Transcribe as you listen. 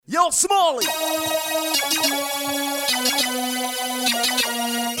Yo, Smalley.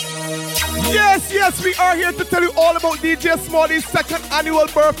 Yes, we are here to tell you all about DJ Smalley's second annual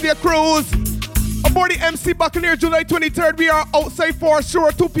birthday cruise. Aboard the MC Buccaneer, July 23rd, we are outside for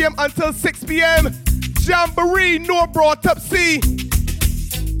sure, 2 p.m. until 6 p.m. Jamboree, no Broughtupsy.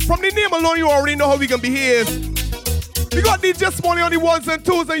 From the name alone, you already know how we gonna behave. We got DJ Smalley on the ones and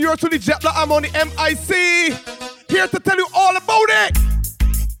twos, and you're to the JetBlack, I'm on the MIC. Here to tell you all about it.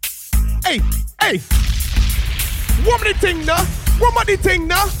 Hey. What the thing now? What the thing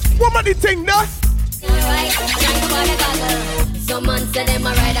now? Some man say them a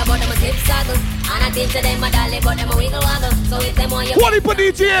ride about them a slip saddle, and I think to them a dolly but them a wiggle waggle. So if them want you Quality for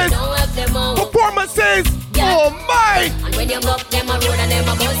DJs, don't help them out. Performances, yeah. Oh my! And when you buck them a road and them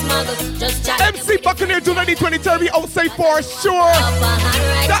a bus muggle, just chat. MC Buccaneer, July 23rd, we outside for sure.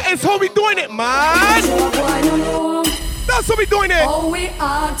 That is how we doing it, man. That's how we doing it. Oh, we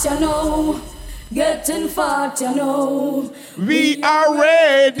are, you know. Getting fat, you know. We are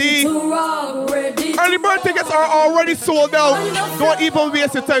ready. Ready. Early bird tickets are already sold out. Don't even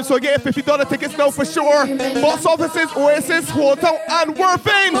waste your time. So get $50 tickets now for sure. Box offices, Oasis, Hotel, and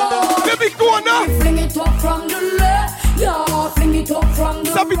Worthing. Let me go now. Fling it up from the left. Yeah, fling it up from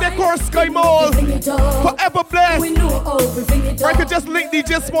the Sabi right. Decor Sky Mall. Forever blessed. We know how we fling it Or up. you can just link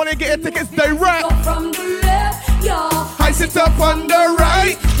DJ Smalley and get your tickets direct. From the left. Yeah. I sit up on the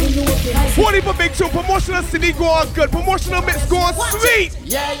right. 40 for big tune. Promotional CD go on good. Promotional mix go on sweet.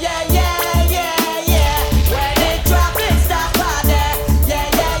 Yeah. When they drop it, stop out there.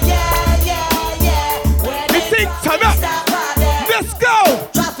 Yeah. When The thing turn up. Let's go.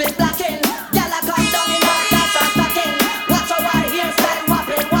 drop it black in. Y'all come down in our class and stacking. Watch our hairstyle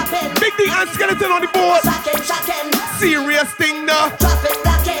whopping. Big D and Skeleton on the board. Shocking. Serious thing now. Drop it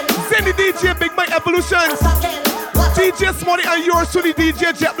black in. Send the DJ Big Mike Evolution. DJ Smalley and yours to the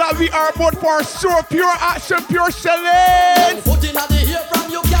DJ JetBlack. We are aboard for sure. Pure action, pure shelling. Put in the ear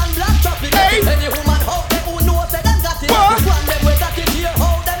from you can black drop it. Hey. Any woman how they who know say them got it. What? One them with that it here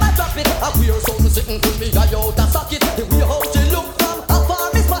how them a drop it. A weird sound sitting to me I out a socket. The way how she look from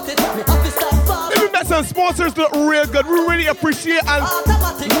afar me spot it. Me have to stop far. Let me met some sponsors look real good. We really appreciate and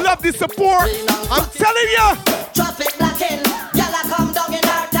love the support. I'm telling you. Drop it black in. Y'all come down in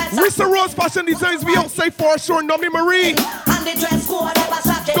our test. Risa Rose Fashion Designs, we outside for sure. Nomi Marie. And the dress code ever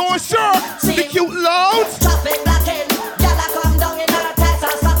socket. Going sure. The cute lounge. Drop it black in. Y'all come down in our test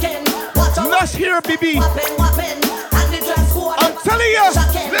and stocking. Watch out. Lush here, baby. Whopping. And the dress code I'm telling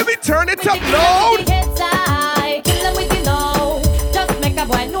you. Let me turn it up loud. Kill them with the know. Just make a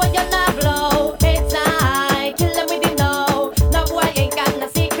boy know you're not blow. It's I. Kill them with the know. No boy ain't got no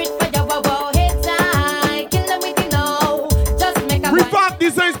secret for your wow. It's I. Kill them with the know. Just make a boy. Revamp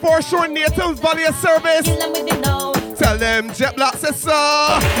Designs for sure. Native Valley of Service. Kill them with the know. Tell them JetBlack says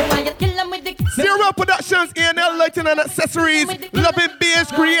so. Kill them with the. Zero Productions, A&L Lighting and Accessories. Loving Beers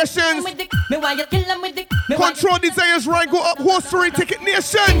Creations. Me why you kill them with the. Control Designers, Rango Up, Hostery, Ticket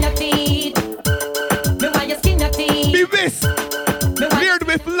Nation. Me why you skin your teeth. Be this. Cleared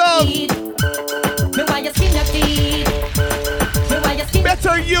with love. Me why you skin your teeth. Me why you skin.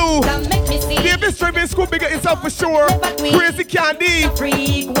 Better you. Don't make me see. Davis Driving School bigger itself for sure. Crazy Candy.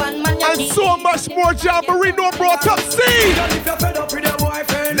 Freak one man. And so much more. Jamboree, no Broughtupsy. If you're fed up with your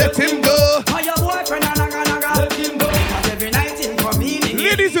boyfriend, Let him go. or your boyfriend a naga. Let him go. 'Cause every night in community.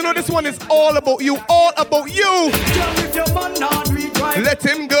 Ladies, you know this one is all about you. All about you. Jump if your man not weak, right? Let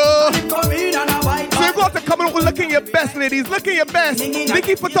him go. Come in and a white. So you got to come out with looking your best, ladies. Looking your best.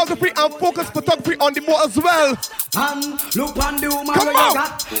 Mickey Photography and Focus Photography on the board as well. Look on the woman Come where on. you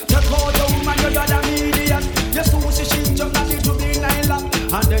got. Check out the woman you're the median. You sushi she jump that into the nylon.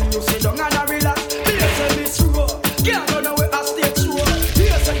 And then you sit down and a relax. Here's a miss row. Can't go nowhere a stage show.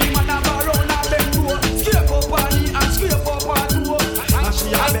 Here's a man a bar round a bend row. Scrape up on the and scrape up on two. And she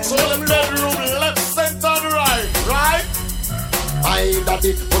a bend So the bedroom left, center, right? My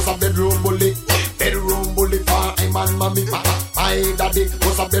daddy was a bedroom bully for I'm and mommy. My daddy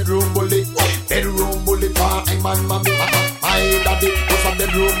was a bedroom bully for I'm and mommy. My daddy was a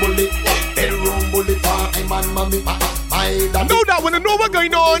bedroom bully for I'm and mommy. My daddy Know that when I know what's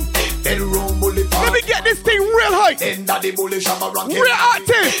going on. bedroom bully for. Let me get this thing real high. Then daddy bully shabba rank. Real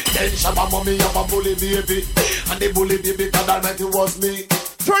active. Then shabba mommy have a bully baby, and the bully baby God Almighty was me.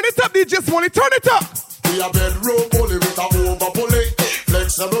 Turn it up, DJ Smalley. Turn it up. We a bedroom bully with a over bully.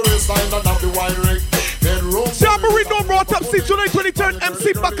 Flexible waistline and have the wine ring. Bedroom Jamboree, no Broughtupsy, July 23rd,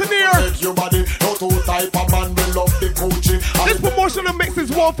 MC Buccaneer. make your body. No two type of man will love the Gucci. This promotional mix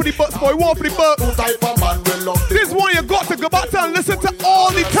is one for the bucks, boy. One for the bucks. Two type of man will love the This one you got to go back to and listen to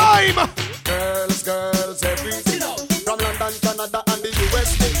all the time. girls everything. From London, Canada and the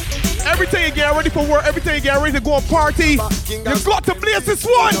USA. Every time you get ready for work, every time you get ready to go and party, you got to blaze this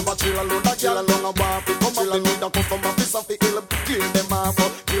one.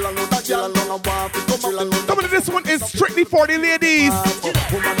 Coming to this one is strictly for the ladies.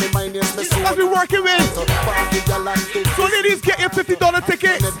 As we working with. So ladies, get your $50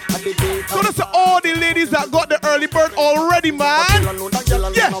 tickets. So that's all the ladies that got the early bird already, man.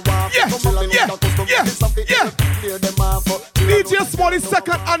 Yeah. DJ Smalley's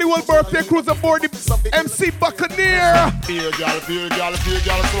second annual birthday cruise aboard the MC Buccaneer. Beer gal,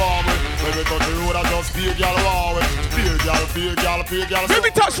 swarm. When we touch the road, I just beer gal wow. Beer gal.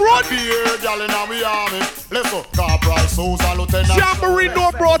 Maybe touch road. Beer gal in our army. Let's go. Corporal, Sousa, Lieutenant. Jamboree,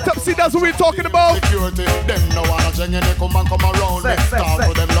 no Broughtupsy, that's what we're talking about. Security, them no wanna change and they come around me. Talk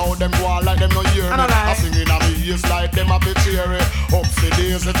to them loud, them go on like them no hear me. I sing in a me ears like them a bit cheery. Upsy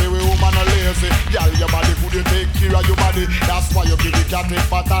days, if we woman a lazy. Gal, your body, could you take care of your body? That's why you give the cat a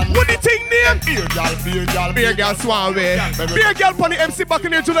fat and what do you think, name? Beer gal, swan way. Beer gal on the MC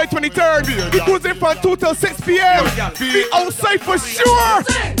Buccaneer July 23rd. We cruising from 2 till 6 p.m. Be outside for sure.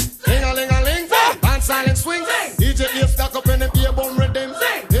 Ding-a-ling-a-ling, and silent swing. DJ ears stuck up in the beer bum rhythm.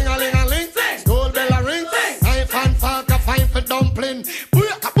 Ding-a-ling-a-ling, school bell a ring. Knife and fork a fine for dumpling.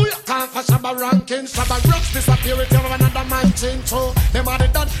 Booyaka, time for Shabba ranking. Shabba rocks disappear with you another man change. So them are the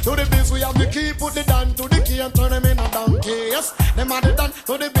done to the biz. We have the key, put the down to the key and turn them in a donkey. Yes, them are the done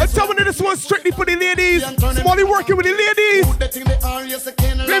to the biz. I'm telling you this one strictly for the ladies. Smalley working with the ladies.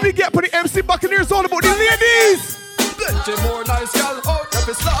 Let me get for the MC Buccaneers all about the ladies. Plenty more nice gal out of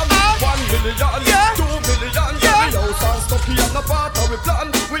Islam. 1 million, 2 million. We house and stuff here on the part of we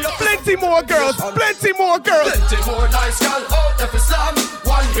plan. Plenty more girls. Plenty more nice gal out of Islam.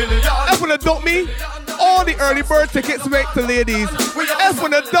 1 million. Everyone don't me. All the early bird tickets went to ladies.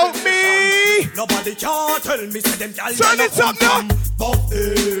 Everyone don't me. Nobody can tell me say them gal. Turn it up now.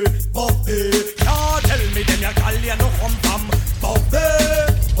 Bobby. Can't tell me them ya gal ya no come from. Bobby.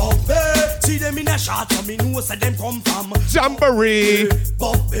 See them in a shot, so me know say them come from Jamboree.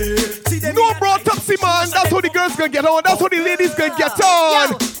 No Broughtupsy, man. That's how the girls gonna get on. That's how the ladies gonna get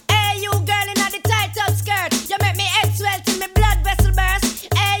on. Yo, hey, you girl in the tight up skirt. You make me head swell till me blood vessel burst.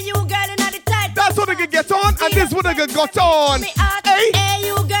 Hey, you girl in the tight. That's how they gonna get on, and this what they gonna get on. Hey,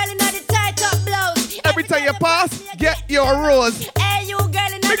 you girl in the tight up blouse. Every time you pass, get your rose. Hey, you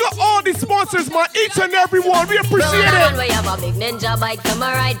girl in the. We got all the sponsors, man. Each and every one. We appreciate it. We have a big ninja bike to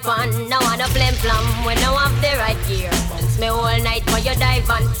my right pan. Now I no flim flam when I have the right gear. Bounce me all night for your dive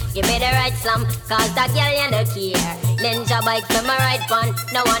on. Give me the right slam, cause that girl you no care. Ninja bike to my right pan.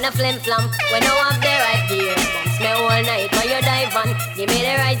 Now I no flim flam when I have the right gear. Bounce me all night for your dive on. Give me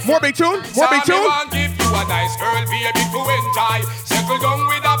the right slam. More big tune. So give you a nice girl, baby, to enjoy. Settle down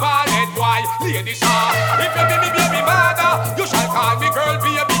with a bald head boy. Lady star, if you be me baby mother, you shall call me girl,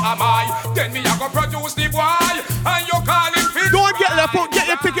 baby, am I? Then me I go produce the boy, and you call him fit. Don't get left out. Get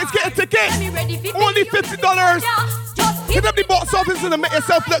your tickets. Get your tickets. Only $50. Hit up the box office and make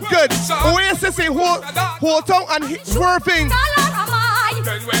yourself look good. Oasis in whole town and swerving.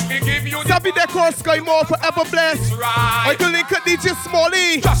 Then when we give you Sabi Decor, Sky Mall, forever blessed. I can link at DJ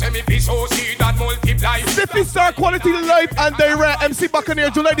Smalley. just let me be so see that multiply. Stiffy Star Quality Live and Direct MC Buccaneer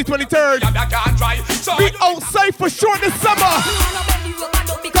July the 23rd. That can't try. So Be outside for sure this summer.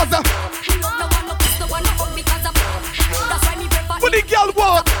 Because what the girl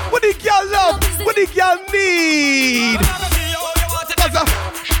want? What the girl love? What the girl need?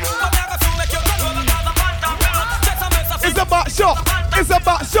 It's about shot. It's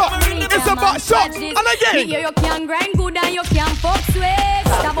about shot. It's about shot. And again. You can grind good and you can fuck sweet.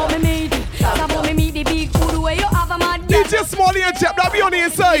 Stop on me meet the big food where you have a mad girl. DJ Smalley and JetBlack be on the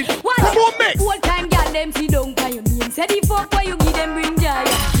inside. Come on, mix. Whole time girl them see down by your name. Say the fuck where you give them bring joy.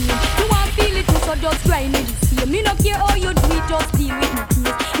 You want feel it too, so just grind me the same. Me no care how you do it, just deal with me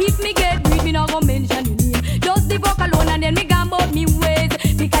case. If me get breed, me no go mention your name. Just the fuck alone and then me gone about me ways.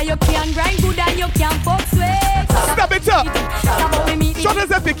 Because you can grind good and you can fuck sweet. Stop it up. Shut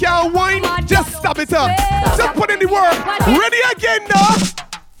as if you can't whine. Just stop it up. Just put in the work. Ready again now.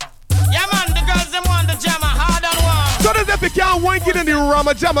 Yeah man, the girls them want the jammer hard on one. Shut as if you can't whine. Get in the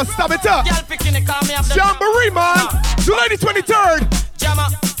Rama Jammer. Stop it up. Girl picking it, call me up. Jamboree, man. July the 23rd. Jammer,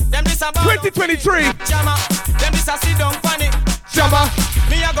 them this about 2023. Jammer, them this a sit down funny. Jammer.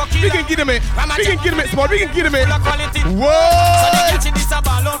 Me a go kill. We can get him it. We can get him it, small. We can get him it. Full of quality. Whoa. So the girl she this a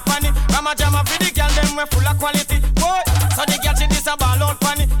ball out funny. Rama jammer for the girl them we full of quality. Whoa. So the girl she this a ball out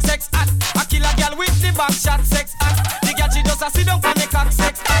funny. Sex act. I kill a girl with the back shot. Sex act. The girl she just a sit down for me cock.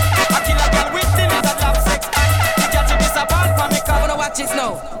 Sex act. I kill a girl with the lizard lap. Sex act. The girl she this a ball for me cock. Wanna watch this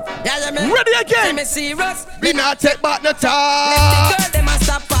now? Yeah, yeah, man. Ready again. Me serious. We not take back the Let time. the girl them a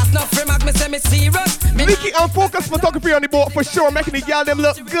stop fast. No frame a Leaky and Focus photography on the board for sure, making the girl them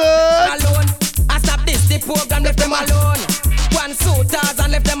look good. Alone. I stop this, the program left them alone. One suitors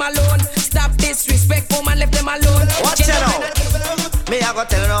and left them alone. Stop disrespect, woman left them alone. Watch it out. Me I go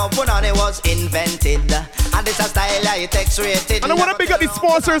tell you now, Punani was invented. And this a style it X-rated. And I want to big up the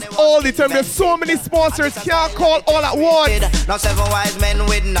sponsors all the time. There's so many sponsors, can't call all at once. Now 7 wise men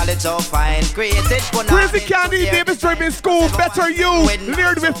with knowledge so fine. Created Punani. Crazy Candy, Davis Driving School, Better You,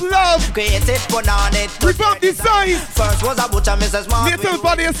 Leered with Love. Created Punani. Revamp Design. First was a butcher, Mrs. Mark. Native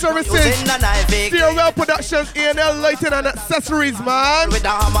Body and Services. Steerwell Productions, A&L Lighting and Accessories, man. With a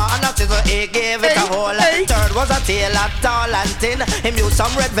hammer and a chisel, he gave it a hole. Third was a tailor, tall and thin. Him used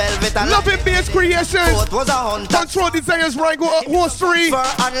some red velvet and Loving Base Creations. Fourth was a hunter. Control Designers, Rango Upholstery.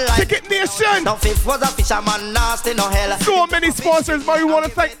 Ticket Nation. Now fifth was a fisherman, nasty no hell. So many sponsors, man. We want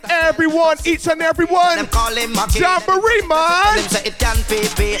to thank everyone, each and every one. Them call him Jamboree, man. Them say it can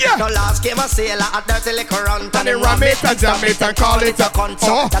pee. Yeah. No last came a sailor, a dirty liquor runt. And they ram it and jam it and call it a cunt.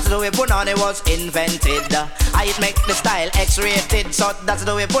 So that's the way Punani was invented. I make the style X-rated. So that's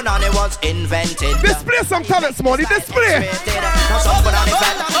the way Punani was invented. Display some talent, Smalley. Display. Now some Punani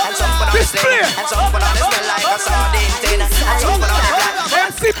fat and some Punani slim and some Punani smell like a sardine tin and some Punani black.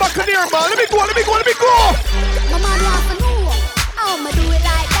 MC Buccaneer, man. Let me go. My man wants to know how me do it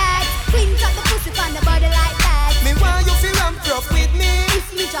like that. Queens up the pussy on the body like that. Me want you feel ramp rough with me.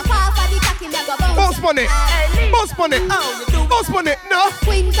 If me drop off of the cocky, me go bounce. Bounce money. No.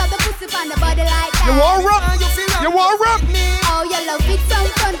 Queens up the pussy on the body like that. You want rap? Oh, you love it so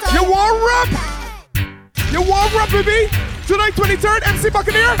front of You want rap, baby? July 23rd, MC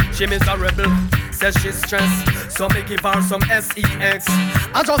Buccaneer. She miss a rebel, says she's stressed. So me give her some SEX.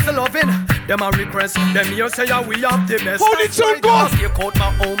 I just loving them a request. Them here say yeah, we have the best. Hold it so good. Take out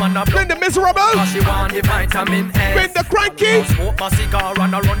my home and a block. Then the miserable. She want the vitamin S. Then the cranky. Smoke my cigar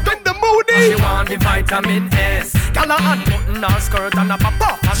and a run. Then the moody. She want the vitamin S. Gala and button her skirt and a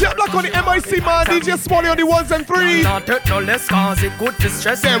pop. JetBlack on the MIC, man. DJ Smalley on the 1s and 3s. Not hurt no less cause it good to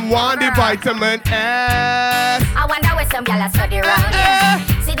stress. Them want the vitamin S. I wonder where some gyal a study round here.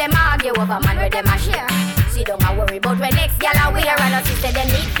 See them argue over man where them a share. See don't a worry about where next gyal a wear. And us say them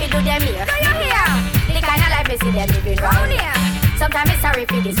need to do them here. Do you hear? The kind of life we see them living round here. Sometimes it's sorry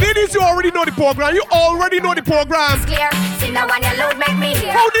for this. Ladies, you already know the program. It's clear. See now when your load make me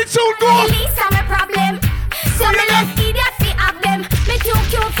hear. How did you go? Release I'm a problem. So me left idiot fi have them. Me too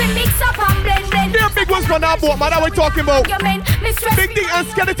cute fi mix up and blend. They're big ones for that boat, man. That we talking about. Big D and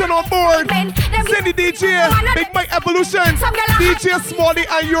Skeleton on board. Cindy DJ, Big Mike Evolution, DJ Smalley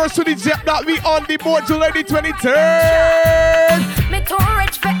and yours to the JetBlack. We on the board July the 23rd. Me too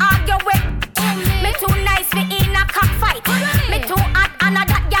rich for argue with. Me too nice for in a cockfight. Me too hot and a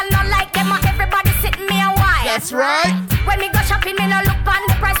that girl not like them. Everybody sitting me a while. That's right. When me go shopping, me no look on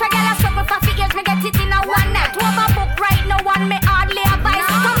the price. Where girl a struggle for 4 years, me get it in a one night. Overbook right, no one me hardly advise.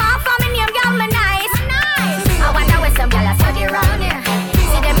 Come on for me name, girl, me nice. I wonder where some girl a study round here.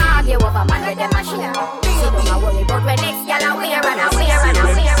 See them argue over man with them a share. See them a worry about where next girl a wear and a wear and a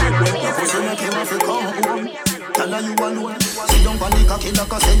wear and a wear. Tell her you alone. Sit down on the cocky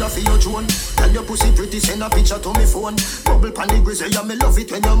like I said for your drone. Tell your pussy pretty, send a picture to me phone. Bubble pan the grizzly, yeah, me love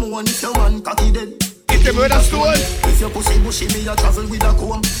it when you moan. If your man cocky dead, if the murder stone. If your pussy bushy, me a travel with a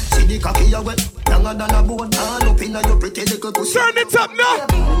comb. See the cocky you wet, longer than a bone. All up in your pretty little pussy. Turn it up now.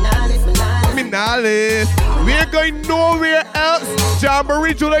 Minales. We're going nowhere else.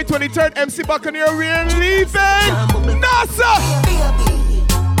 Jamboree, July 23rd. MC Buccaneer, we're leaving. NASA.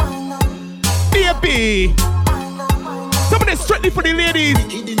 Baby. Some of this strictly for the ladies.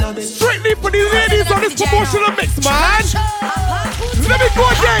 Strictly for the ladies on this promotional mix, man. Let me go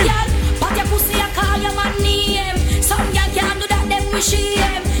again. But your pussy a call your man name. Some girl can't do that, them wish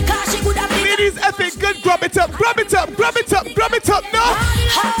him. Cause she could have been. Ladies, epic good, grab it up now.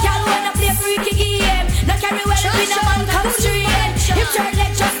 Hot girl wanna play freaky game. No carry well if in a man come straight. If your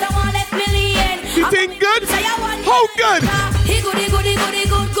leg just a one left million. You think good? How good? He good.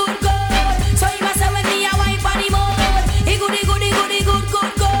 So you must have with me a wife on the mode. He good.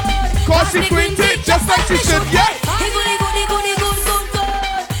 Cause she quinted just like she should, yeah. He good.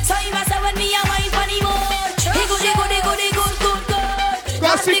 So you must have with me a wife on the mode. He good.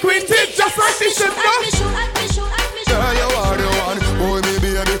 Cause she quinted just like she should, yeah. Girl, you are the one. Boy, me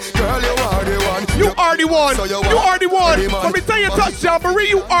baby. Girl, you are the one. You are the one. You are the one. When we tell you touch Jamboree,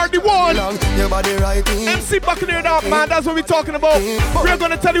 you are the one. Your body right in. MC Buccaneer now, man. That's what we're talking about. We're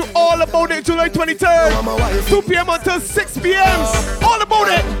gonna tell you all about it July 23rd, 2 p.m. until 6 p.m. All about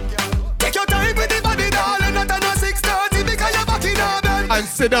it. Take your time with the body, darling. Not on 6:30 because you're back in our bed. And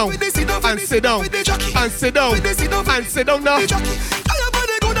sit down. And sit down. And sit down. And sit down now. Your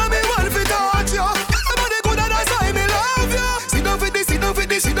body gonna be one for touch you.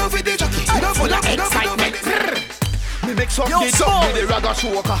 up the ragga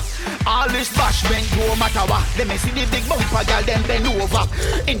choker. All this bash bend no matter what. Let me see the big bumper girl then bend over.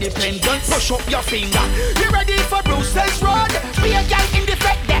 Independent, push up your finger. You ready for Bruce's road? Be a girl in the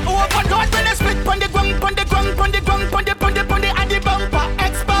fed that overload. When they split on the ground, on the ground, on the ground, on the and the bumper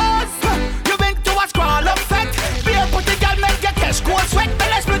exposed. You went to a scroll of fat. Be a put the girl make your cash cold sweat. When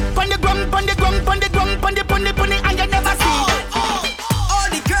they split on the ground, on the ground, on the ground, on the and you never see. All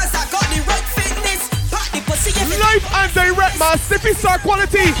the girls that got the right fitness. Pack the pussy. Live and direct, man. Stiffy star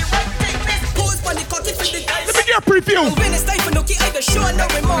quality. Let me get a preview. When it's time for Nookie, I don't show no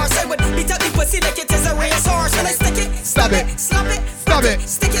remorse. I would beat up the pussy like it is a racehorse. When I stick it, stab it, slap it, stab it,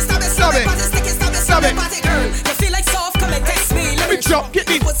 stick it, stab it, slap it, stick it, stab it, slap it, party girl. You feel like soft, come and text me. Let me drop, get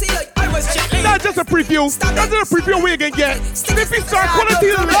me. Pussy like I was chilling. That's just a preview. That's just a preview we can get. Stiffy star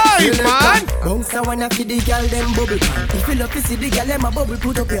quality live, man. Bounce a wanna feed the girl them bubble. If you love to see the girl them a bubble,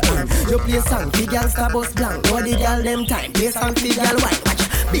 put up your hand. You play a song, the girl star bus blank. Know the girl them time, play song, the girl wine.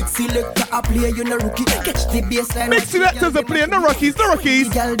 Big selector a play, you no rookie. Catch the baseline. Big selectors a play, no rookies, no rookies.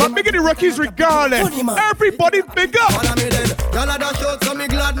 But big the rookies regardless. Everybody big up.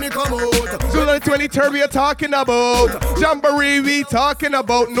 July 23rd we are talking about Jamboree, we talking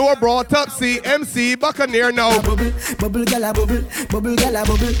about no Broughtupsy, MC Buccaneer now. Bubble gala bubble, bubble gala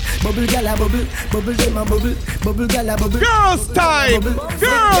bubble, bubble gala bubble, bubble dem a bubble, bubble gala bubble. Girls time,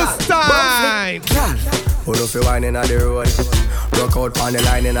 girls time. Hold up your wine in the road. Rock out on the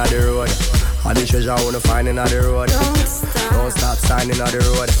line in the road. All the treasure I wanna find in the road. Don't stop signing on the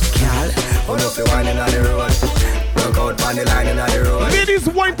road. Hold up your wine in the road. Rock out on the line in the road. Ladies,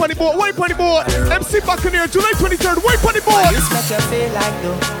 wine party board, wine party board. MC Buccaneer, July 23rd, wine party board. Why this make you feel like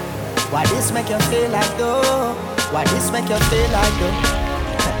though? Why this make you feel like though? Why this make you feel like though?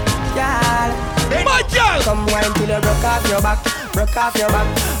 Girl, my girl, come wine till you broke off your back. Broke off your back,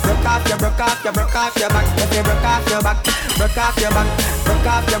 broke off your back. If you broke off your back, broke off your back,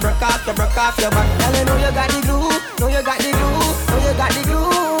 broke off your back. Girl, you know you got the glue, know you got the glue, know you got the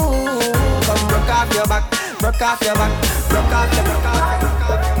glue. Come broke off your back, broke off your back, broke off your back.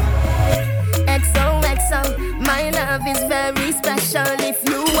 XOXO, my love is very special. If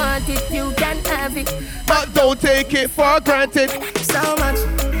you want it, you can have it. But don't take it for granted. So much,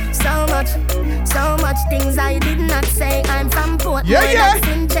 so much, so much things I did not say. I'm from Portland, that's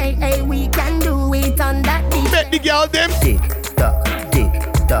in J.A. We can do it on that beat. Make the girl them tick tock, tick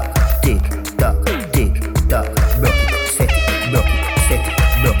tock, tick tock, tick tock. Broke it, set it, broke it, set it,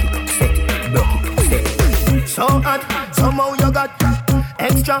 broke it, set it, broke it, set it. So hot, somehow you got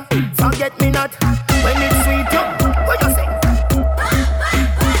extra. Forget me not when it's sweet. What you say?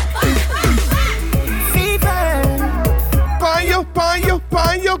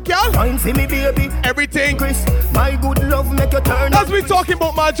 Pine you, girl. Fine for me, baby. Everything. Chris, my good love make you turn. As we talking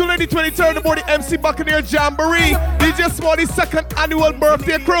about my July 23rd aboard the MC Buccaneer Jamboree, DJ Smalley's second annual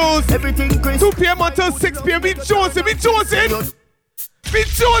birthday cruise. Everything, Chris. 2 p.m. until 6 p.m. We chosen.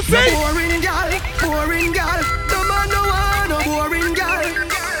 Boring girl. No man no want no boring girl.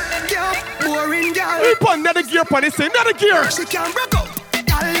 Yeah, boring girl. We put another gear on this, another gear. She can't broke up.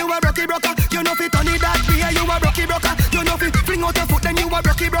 Girl, you a brocky broker. You know fi turn it that way. You a brocky broker. You know fi fling out your foot, then you a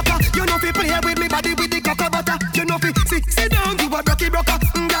brocky broker. You know fi play with me body with the cocoa butter. You know fi sit down. You a brocky broker.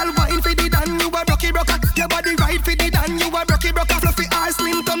 Girl, wine fi the dan. You a brocky broker. Your body right fi the dan. You a brocky broker. Fluffy ass,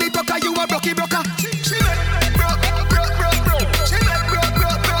 slim tummy tucker. You a brocky broker. She broke. She broke.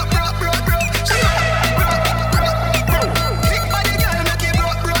 She broke. Big body girl make it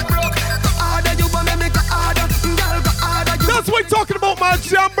broke. Harder you want me make it harder. Girl go harder. That's what we're talking about, my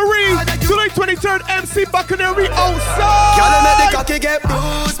Jamboree. July 23rd, MC Buccaneer, we outside. Gotta make the cocky get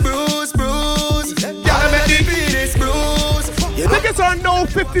bruise. Gotta make the penis bruise. Tickets are no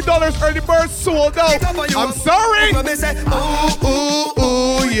 $50 early bird sold out. I'm sorry. Ooh,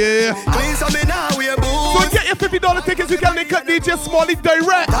 yeah. So get your $50 tickets, you can link up DJ Smalley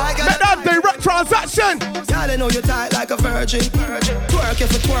direct. Make that direct transaction. Y'all know you tight like a virgin. Twerk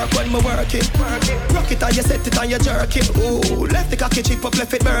if it twerk when me working. Rock it and you set it and you jerk it. Ooh, left the cocky chip up,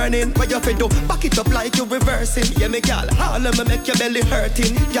 left it burning. What you fi do? Back it up like you reversing. Yeah, me gal, all of me make your belly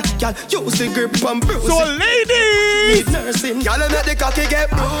hurting. Yeah, gal, use the grip and bruise. So ladies, need nursing. Y'all make the cocky get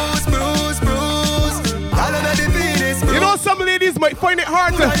bruise. Y'all make the penis bruise. You know some ladies might find it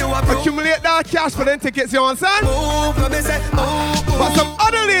hard to accumulate that cash for them tickets, you know what I'm saying? But some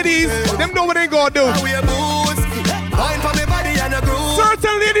other ladies, them know what they gonna do.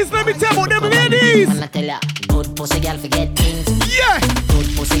 Certain ladies ladies, let me tell about them ladies. I'ma tell ya, good pussy girl forget things. Yeah.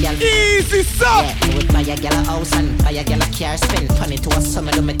 Good pussy girl. Easy stuff. Yeah, you would buy a girl a house and buy a girl a car, spend money to a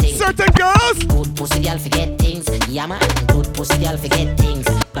summer do me things. Certain girls. Good pussy girl forget things. Yeah man, good pussy girl forget things.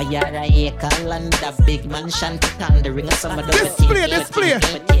 Buy her a acre land, a big mansion, put on the ring of summer do me things. Display.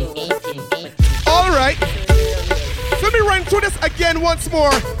 All right. Let me run through this again once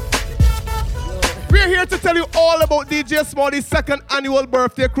more. We're here to tell you all about DJ Smalley's second annual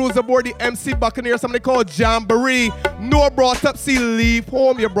birthday cruise aboard the MC Buccaneer, something called Jamboree. No Broughtupsy, leave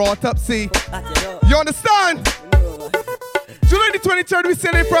home, you Broughtupsy. You understand? July the 23rd, we're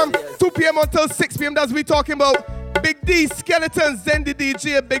sailing from 2 p.m. until 6 p.m. That's we talking about Big D, Skeleton, Zendi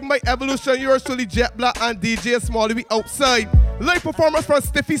DJ, Big Mike Evolution, yours truly, JetBlack, and DJ Smalley. We outside. Live performance from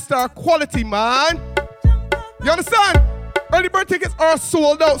Stiffy Star quality, man. You understand? Early bird tickets are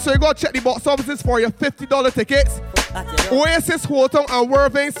sold out, so you gotta check the box offices for your $50 tickets. Oasis, Hotel, and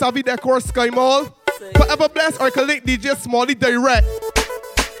Worthing, Savvy Decor, Sky Mall. Forever Blessed, or collect DJ Smalley direct.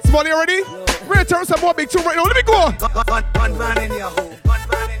 Smalley already? We're gonna turn some more big tune right now. Let me go.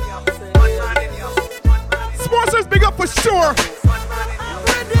 Sponsors big up for sure.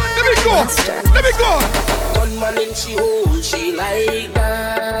 Let me go. Let me go. One man in she hole, she like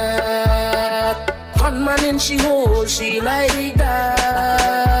that. One man in she hole, she like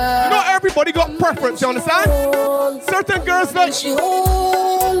that. You know everybody got preference, you understand? Certain girls like she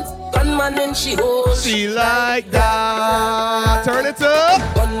hole. One man in she hole, she like that. Turn it up.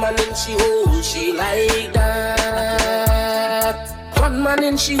 One man in she hole, she like that. One man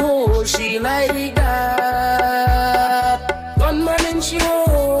in she hole, she like that. One man in she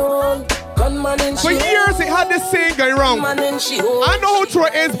hole. For years it had this saying going wrong. I know how true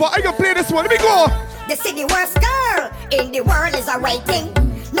it is, but I can play this one. Let me go. They say the worst girl in the world is a rating.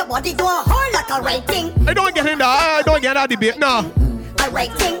 Nobody do a whole like a rating. I don't get in there. I don't get that debate. No. A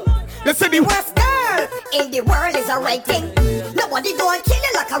rating. They say the worst girl in the world is a rating. Nobody do a kill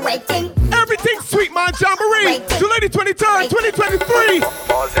it like a rating. Everything sweet, man. Jamboree. July the 23rd, 2023.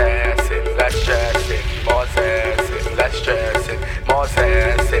 More dancing, less stressing. More dancing, less stressing. More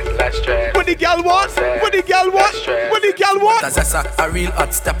dancing, less stressing. What the girl want? What the girl want? What the girl want? Zessa, a real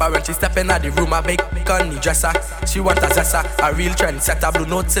hot stepper. When she step in at the room, a big conny dresser. She want a Zessa, a real trend setter. Blue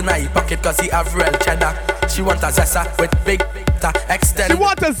notes in her pocket cause he have real cheddar. She want a Zessa with big extend. She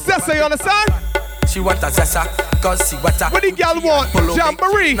want a Zessa, you understand? She want a Zessa cause she wetter. What the girl want?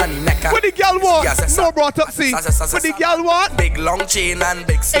 Jamboree. What the girl want? No Broughtupsy. What the girl want? Big long chain and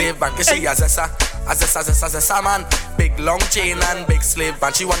big slave and she a Zessa. A Zessa man. Big long chain and big slave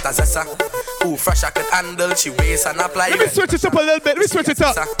and she want a Zessa. Who fresh I could handle, she weighs and apply. Let me switch it up a little bit. Let me switch it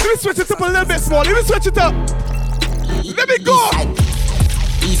up. Let me switch it up a little bit small. Let me switch it up. Let me go.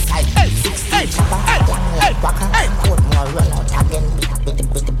 Eastside, hey, hey, hey, hey,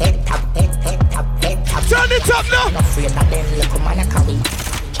 turn it up now.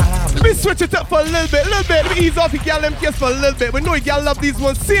 Let me switch it up for a little bit, Let me ease off the gal them case for a little bit. We know you gal love these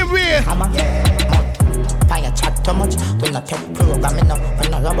ones same way. Fire chat too much, we not take programming up, we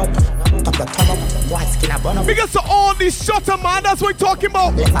not robot. Top your tongue up, white skin a bun up. Because of all these shutter, man, that's what we're talking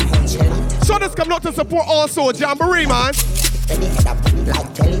about. Shutters come out to support also Jamboree, man.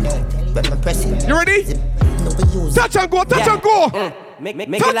 You ready? Touch and go, touch and go.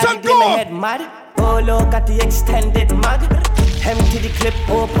 Touch and go. Oh, look at the extended mag. Empty the clip,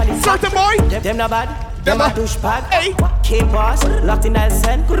 open the certain boy. Them not bad. Them a douchebag. Hey. King boss, locked in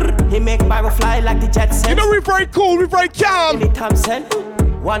Nelson. He make Bible fly like the Jetson. You know we very cool, we very calm. Billy Thompson.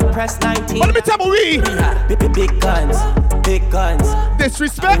 One press 19. But let me tell you, we big guns, big guns.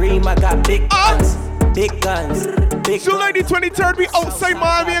 Disrespect. Rima got big guns. Big guns, big July the 23rd, we outside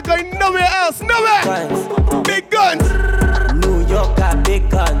Miami, ain't going nowhere else, nowhere. Guns. Big guns. New York got big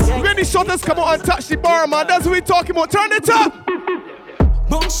guns. When the shutters come out and touch the bar, man, that's what we talking about. Turn it up.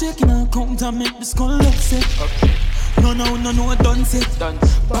 Bone shaking and count and make the skull upset. No, I done set.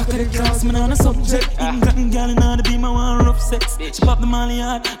 Back of the class, man, on a subject. England girl in order to be my one rough sex. She pop the molly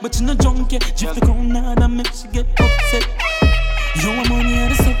hard, but she no drunk yet. Drift the crown hard and make she get upset. Yo, I'm only on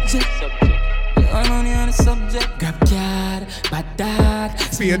the subject. I'm only on the subject. Grab card, bad dad.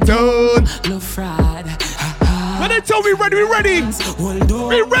 See you done. Low fried. When they tell we ready, we ready.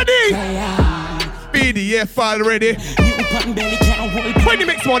 We ready. PDF file ready. Point the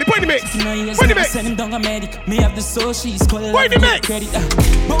mix, money. Point the mix. Point the mix. Me have the soul, she's called. Point the mix.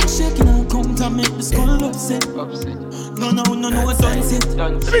 Bone shaking and count and make the skull upset. No, I done set.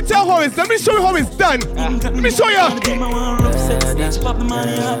 Let me tell how it's done. Let me show you how it's done. Let me show you.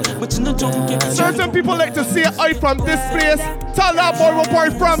 Certain people like to see I from this place. Tell that boy where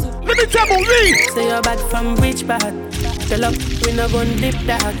boy from. Let me me tell me. Say you're bad from which part? Tell up, we no gon' dip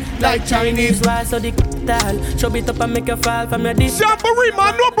that. Like Chinese wall, so the tall. Show it up and make you fall from your dick. Jamboree,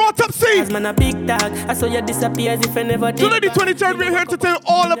 man, no Broughtupsy. As man a big dog, I saw you disappear as if I never did. July the 23rd, we're here to tell you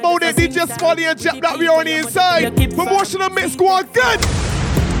all about it. DJ Smalley and JetBlack, we are on the inside. Promotional mix go on good.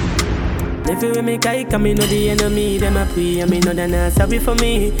 If you with me, kike, me know the enemy. Them a pray, and me know they're not sorry for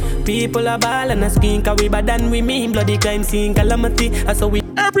me. People are ball and a skin, cause we bad than we mean. Bloody crime scene, calamity, I saw we.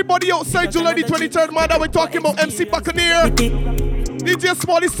 Everybody outside July the 23rd, man, that we're talking about MC Buccaneer. DJ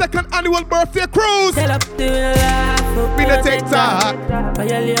Smalley's second annual birthday cruise. Tell up to the laugh, be the TikTok.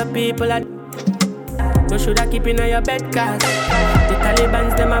 Violate people at. You shoulda keep in your bed, cause the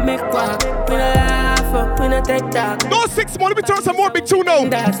Taliban's them a make quack. We no laugh, we no take talk. No 6 more, let me turn some more big tune now.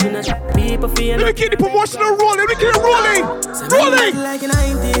 People feel. Let me keep the promotional rolling, let me keep it rolling. Rolling! Like in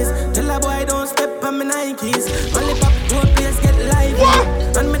 90s, tell a boy don't step on my Nikes. Only pop to a place get live. What?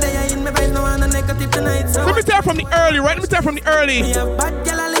 And me there in my vibes, no one negative tonight. So let me start from the early, right? Let me start from the early. Me have bad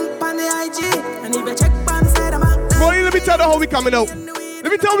girl a link on the IG. And if you check pan side, I'm out. Boy, let me tell you how we coming out.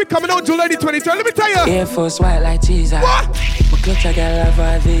 Let me tell you we coming out July the 23rd. Let me tell you. Air Force white like Jesus. What? My clutch I got love for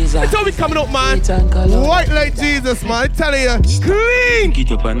a visa. Let me tell you we coming out, man. White like Jesus, man. I tell you. Clean.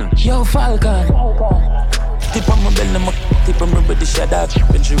 Yo, Falcon. Tip on my belly, tip on my body, shut up,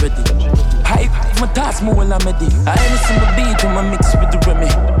 when she ready. Hype, my task, more while I'm ready. I listen to my beat when I mix with the Remy.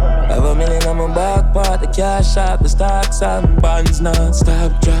 Have a million on my back part, the cash out, the stocks and bonds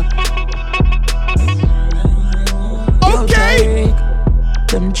non-stop drop. Okay.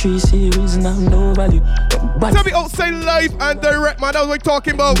 Them 3 series and I have no value. Tell me outside live and direct, man. That's what we're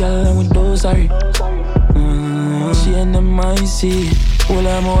talking about. Girl, I'm with those, sorry. She and them icy. All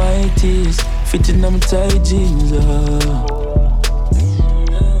I'm white tees. Fitting them tight jeans.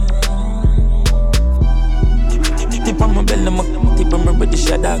 Tip on my belly, tip on my body,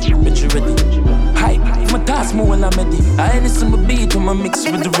 shut up, when she ready. Hype, my task, more while I'm ready. I listen to my beat when I mix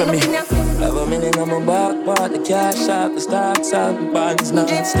with the Remy. Have a million on my back part, the cash out, the stocks out, the bonds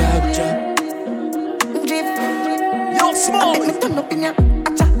non-stop drop. Yo, small. Let me turn up in ya.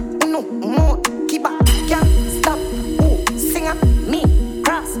 Acha, no more. Keep up, can't stop. Oh, singer, me,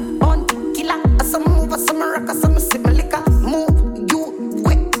 cross, on, killer. Some move, some rock, some sip liquor. Move, you,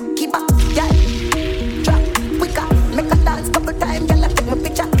 quick, keep up, yeah. Drop, quicker, make a dance couple times, girl, take my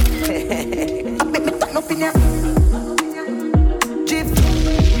picture. I make me turn up in ya.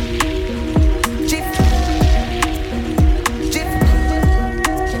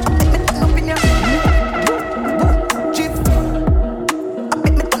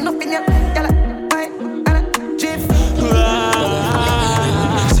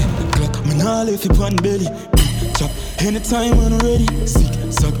 If you pan belly, chop anytime when I'm ready. Sick,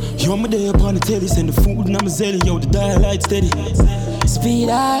 suck, you on my day upon the telly. Send the food and I'm a zelly, yo, the dial light steady. Speed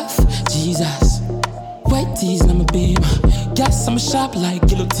off, Jesus. White tees, I'm a beam. Gas, I'm a shop like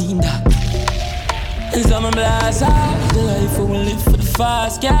guillotine that. And some of blast off. The life we live for the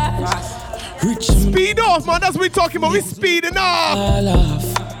fast gas. Rich speed off, man, that's what we're talking about. We speeding off.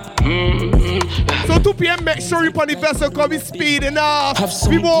 So 2 p.m. make sure you put the vessel cause we speeding off.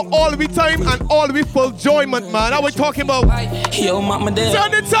 We want all the time and all the full enjoyment, man. That's what we're talking about. Yo, mama there.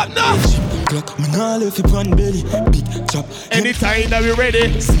 Turn it up now. Anytime that we're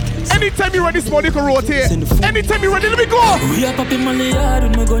ready. Anytime you're ready, small, you can rotate. Anytime you're ready, let me go. We are popping my yard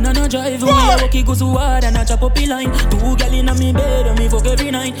with my gun and a drive. We are walking go so hard and a chop up the line. 2 gal in me bed and me fuck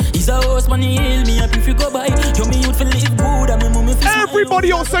every night. He's a horse when he hail me up if you go by. Yo, me youth for live good and me mommy for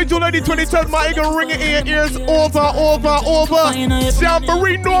everybody outside July the 23rd, my gonna ring it in your ears over.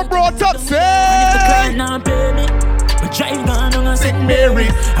 Jamboree, no Broughtupsy. Drive gone on a St. Mary's.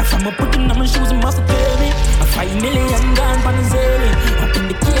 If I'm putting on my shoes, must pay me. A 5 million gone for the zelly. Up in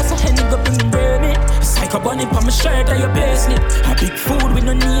the case, I hand it up in the baby. Psycho bunny on my shirt and your paisley. A big food, we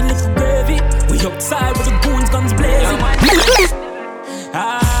don't need little gravy. We outside with the goons, guns blazing.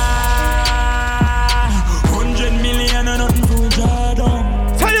 100 million and nothing to draw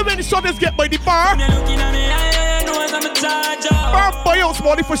down. Tell you many shots get by the bar. Bar boy out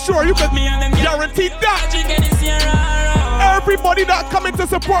money for sure. You can guarantee that. Everybody that coming to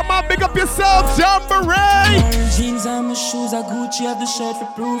support, man, big up yourself, Jamboree. Jeans and my shoes are Gucci, have the shirt for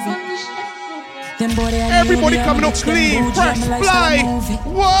proving. Everybody coming up clean, fresh, fly.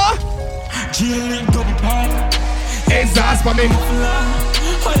 What? Exhaust for me.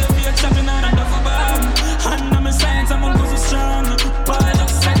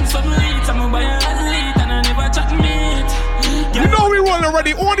 You know we roll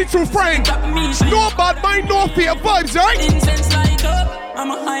already, only true friend. No bad mind, no fear vibes, right?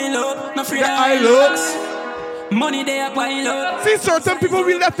 I'm a high low, no free high looks. Money they are pile up. See, certain people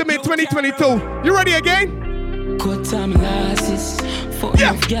we left them in 2022. You ready again? Cut time losses. Fuck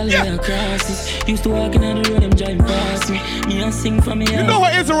off, girl, yeah. Crosses. Used to walk in on the road, them driving past me. Me and sing for me. You know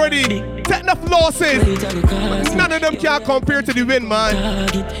what is already? Take enough losses. None of them can compare to the win, man.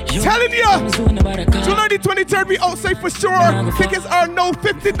 Telling you. July the 23rd, we outside for sure. Tickets are now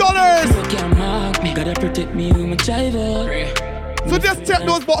 $50. Gotta protect me with my driver. So just check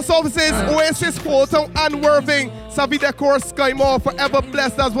those box offices. Oasis, Holtown, and Worthing. Savvy Decor, Sky Mall, Forever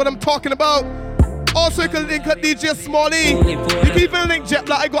Blessed. That's what I'm talking about. Also, you can link at DJ Smalley. You can even link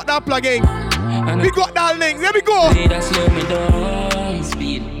JetBlack. I got that plugin. We got that link. There we go.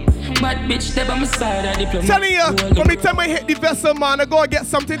 Telling you, from the time I hit the vessel, man, I go get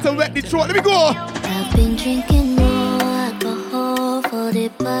something to wet the throat. Let me go. I've been drinking more alcohol for the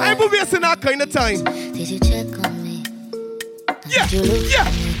bar. I ain't wasting that kind of time. Did you check on me? Yeah.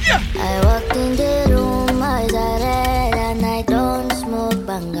 I walked in the room, eyes are red, and I don't smoke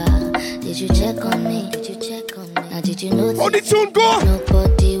banger. Did you check on me? Now did you notice? Oh, the tune go!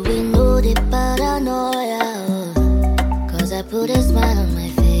 Nobody will know the paranoia. Cause I put a smile on my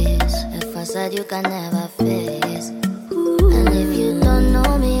face, a facade you can never face. And if you don't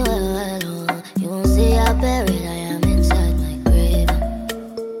know me well, you won't see how buried I am inside my grave.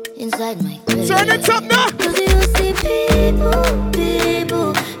 Turn it up now! Cause you see people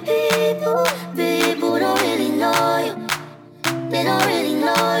don't really know you. They don't really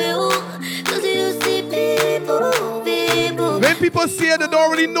know you. Cause you see people. When people see you, they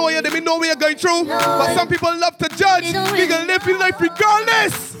don't really know you, they may know what you're going through. But some people love to judge. We gonna live your life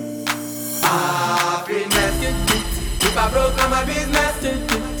regardless. Happiness. If I broke down my business,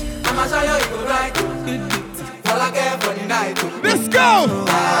 I'ma show you it go right. All I care for the night. Let's go!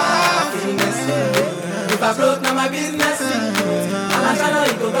 Happiness. If I broke down my business, I'ma show you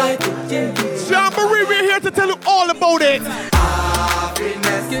it go right. Jamboree, we're here to tell you all about it.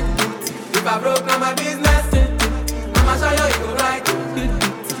 Happiness. If I broke down my business, I'ma show you it go right.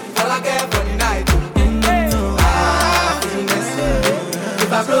 All I care for the night. Happiness.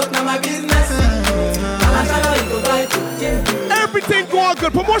 If I broke down my business, I'ma show you it go right. Everything going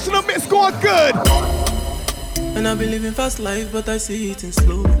good. Promotional mix going good. And I've been living fast life, but I see it in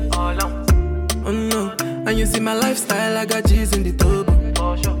slow. Oh no, and you see my lifestyle, I got G's in the turbo.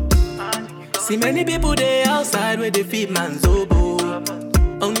 See many people there outside where they feed man's oboe.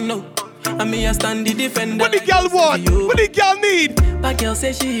 Oh no, and me I stand the defender. What the girl want? What the girl need? My girl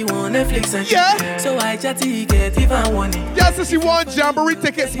say she want Netflix and yeah. So I chat ticket if I want it. Yeah, so she want Jamboree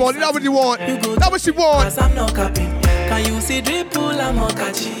tickets, money. That's what you want. That's what she wants. I'm not capping. Can you see drip pull? I'm not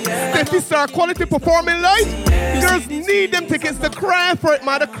catchy. Star quality performing life. Girls need them tickets to cry for it,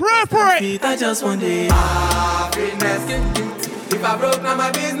 man. To cry for it. I just want it. Happiness. If I broke down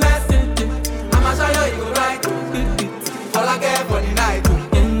my business, I'ma show you it go right. All I care for the night.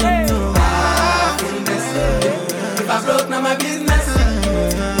 Happiness. If I broke down my business,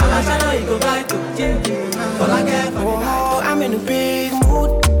 I'ma show you it go right. All I care for the night. I'm in a big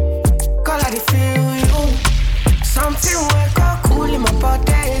mood. Call I feel you. Something wake up cool in my body.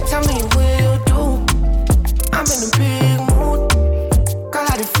 Tell me what you do. I'm in a big mood. Call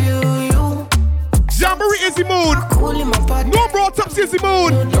I feel you. Jamboree is the mood. Cool in my body. No Broughtupsy is the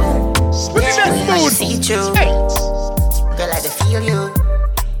mood. What's the next mood? See you. Hey. Girl, I feel you.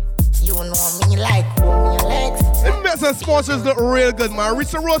 You know me like your legs. It makes our sponsors look real good, man.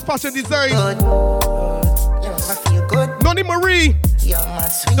 Rich and Rose Fashion Design. I feel good. Noni Marie.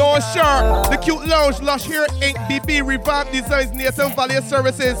 No Sharp, The Cute Lounge, Lush Hair Inc., BB, Revamp Designs, Nathan Valley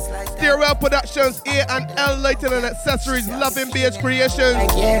Services, Stairwell Productions, A&L Lighting and Accessories, Loving BH Creations,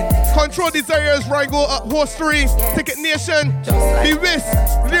 Control Desires, Rango Upholstery, Ticket Nation, Be Wish,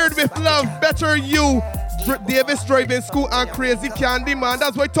 Leered with Love, Better You, Davis Driving School, and Crazy Candy, man.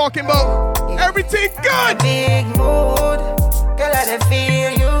 That's what we're talking about. Everything good. Big mood, girl, I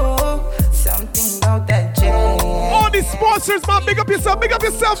feel you. Something about that jam. All these sponsors, man, big up yourself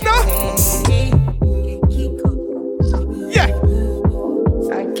now. Yeah.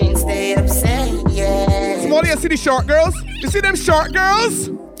 I can't stay upset, yeah. Smalley, you see the short girls? You see them short girls?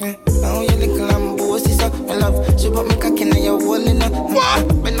 Yeah. Oh, you little lambosi, so my love. She put me cock in your wall, you know.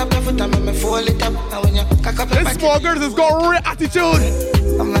 What? When I play for time, I fall it up. And when you cock up this small girls has got real attitude.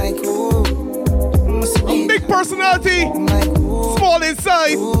 I'm like, ooh. A big personality. I'm like, ooh. Small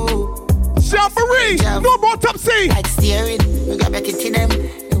inside. Ooh. Jamboree, no Broughtupsy. Like steering, we got back into them,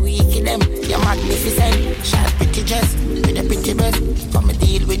 we kill them. You're magnificent, short pretty dress with a pretty breast. Come and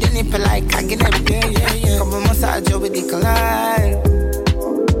deal with your nipple like hugging them. Yeah. Come and massage you with the collide,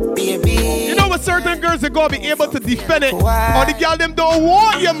 baby. You know what certain girls are gonna be able to defend it, or the girl them don't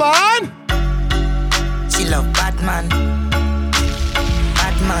want you, man. She love bad man.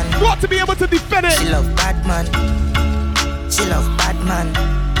 Bad man. Want to be able to defend it. She love bad man. She love bad man.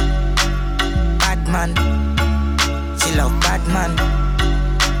 Bad man. She love bad man.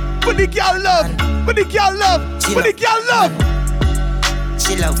 But the girl love. But the girl love. But the girl love.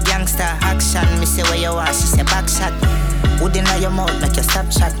 She love gangster action. Me say where you are, she say back shot. Wood inna your mouth make your stop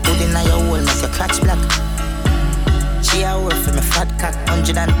shot. Wood inna your hole make your crotch black. She a work for me fat cock.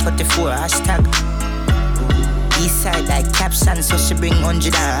 134 hashtag. East side like caption, so she bring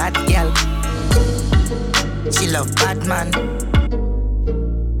 100 hot girl. She love bad man.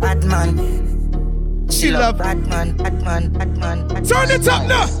 Bad man. She love bad man. Bad man. Bad man. Turn it up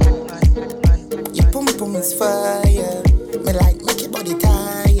now. Your pum pum is fire. Me like make your body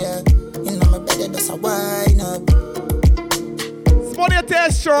tired. You know my bed does a wine up. Small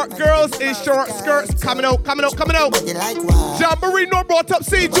test short girls in short skirts coming out. Jamboree no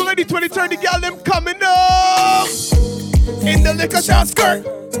Broughtupsy, July the 23rd, the girl them coming up in the liquor shot skirt.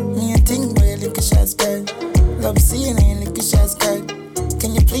 Me a thing wear a liquor shot skirt. Love seeing a liquor shot skirt.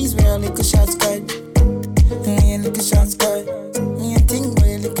 Can you please wear a liquor shot skirt? Me a liquor shot skirt. Me a thing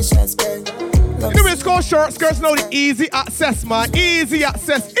wear a liquor shot skirt. You know it's called short skirts now, the easy access, man. Easy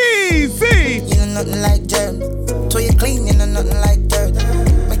access, easy. You know nothing like germs. So you clean, you know nothing like dirt.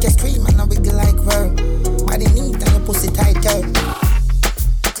 Make you scream and I wiggle like verb. Body neat and your pussy tight, girl.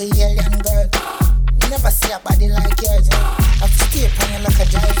 Alien girl. You never see a body like yours. I have to stay upon you like a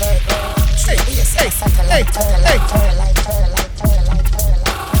driver.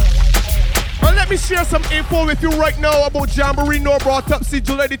 Well, let me share some info with you right now about Jamboree no Broughtupsy,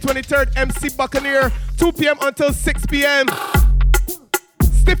 July the 23rd, MC Buccaneer, 2 p.m. until 6 p.m.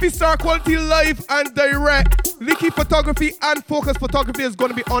 Stiffy Star Quality live and direct. Leaky photography and focus photography is going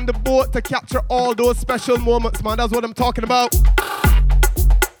to be on the boat to capture all those special moments, man. That's what I'm talking about.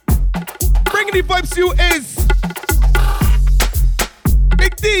 Bringing the vibes to you is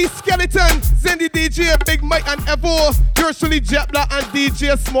Big D, Skeleton, Zendy DJ, Big Mike and Evo, yours truly JetBlack and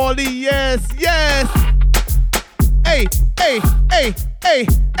DJ Smalley. Yes, yes. Hey.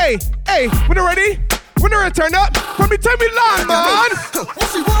 When you ready? When you turn up, from the time we land, man. What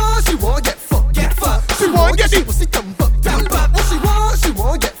she want, get fucked, get fucked. She want get the pussy dump up. What she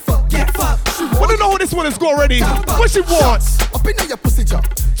want, get fucked, get fucked. I don't know how this one is going already. What she wants? Up in your pussy jar.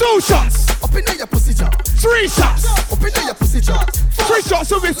 2 shots. Up in your pussy jar. 3 shots. Up in your pussy jar. 3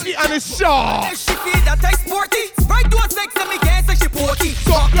 shots of whiskey and a shot. If she feel that text sporty, right to a sex and me guess that she porky.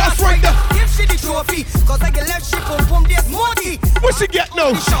 So glass right there. Give she the trophy, cause I get left she pum this smarty. What she get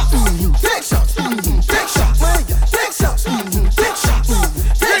now? Take shots. Take shots. Take shots. Take shots.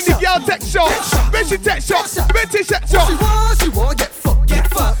 Then the girl take shots. When she take shots. When she take shots. She want get fucked, get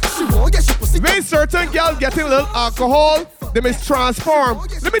fucked. She want get she pussy. When certain girl getting a little alcohol, they must transform.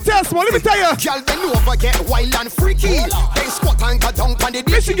 Let me tell you, let me tell you. Girl, they over get wild and freaky. They squat and go down on the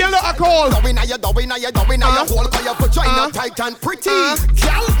when she get a little alcohol. Doing your hole, cause your vagina tight and pretty.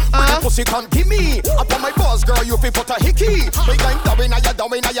 Girl, when the pussy come give me. Up on my balls, girl, you feel put a hickey. Big time doing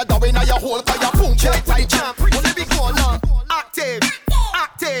your hole, cause your boom tight jam. Well, let me go now. Active.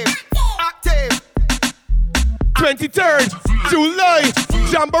 23rd July,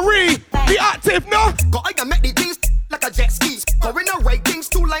 Jamboree. Be active now. Go I can make the things like a jet ski. Going the right things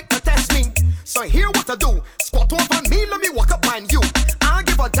too like to test me. So here what to do. Squat over me, let me walk up on you. I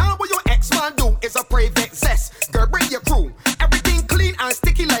give a damn what your ex-man do. It's a private zest. Girl, bring your crew. Everything clean and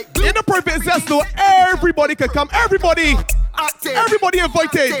sticky like glue. In the private zest though, everybody can come. Everybody. Active. Everybody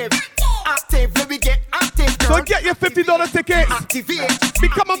invited. Active, let me get active, girl. So get your $50 tickets. Activate.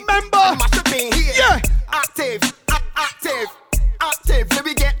 Become a member. Yeah. Active. Let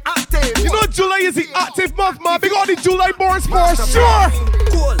me get active. You know July is the active month, man. Big all the July borns for sure.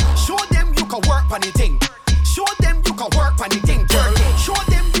 Cool. Show them you can work on the thing. Show them you can work on the thing, girl. Show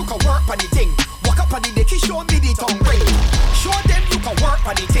them you can work on the thing. Walk up on the dicky, show me the tongue ring. Show them you can work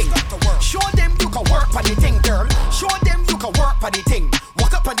on the thing. Show them you can work on the thing, girl. Show them you can work on the thing.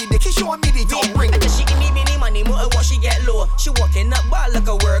 Walk up on the dicky, show me the tongue ring. And she give me money, more what she get low. She walking up bar like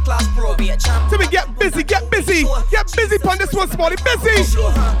a world class pro, be a champ. So we get busy on this one, Smalley, busy.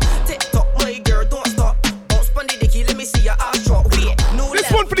 TikTok, my girl, don't stop. Don't spend the dicky, let me see your ass drop. Wait, no this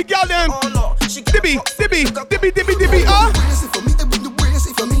one for the girl them. Oh no, she get Dibby. Brace it for me, when you brace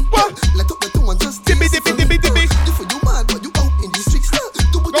it for me. What? Let up the two and just Dibby. If you mad, but you out in the streets now.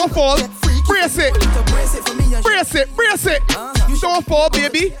 Don't fall. Brace it. Don't fall,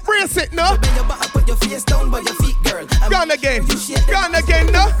 baby. Brace it, no. Put your face down by your feet, girl. Gone again,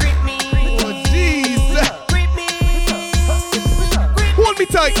 no. Oh, jeez. Hold me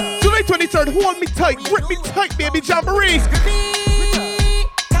tight. July 23rd, hold me tight. Grip me tight, baby. Jamboree.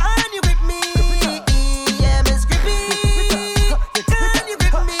 Can you grip me?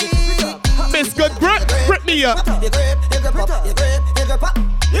 ready yet? You grip, you grip up, you grip, you grip up.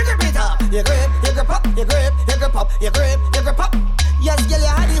 You grip it up. You grip, you grip up, you grip, you grip up, you grip, you grip up. Yes, girl, you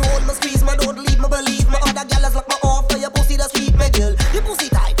had the hold, me squeeze, me don't leave, me believe. Me other girls lock me off for your pussy that sweet, me girl. Your pussy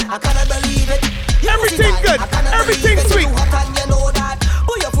tight, I cannot believe it. Your everything tight, good, everything sweet. You hot and you know that.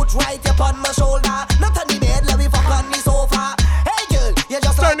 Put your foot right upon my shoulder. Not on the bed, let me fuck on the sofa. Hey girl, you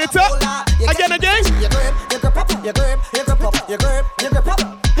just turn it up. Again. You grip, you grip up, you grip, you grip up, you grip, you grip up.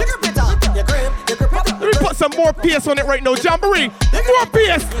 You grip it up, you grip, you grip up. Let me put some more PS on it right now, Jamboree. More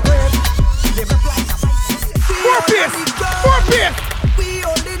PS. More PS. More PS. We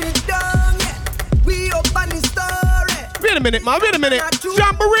holding it down, yeah. We open the story. Wait a minute, man. Wait a minute.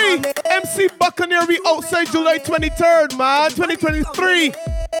 Jamboree, MC Buccaneer, we outside July 23rd, man. 2023.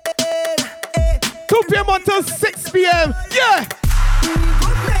 2 p.m. until 6 p.m. Yeah.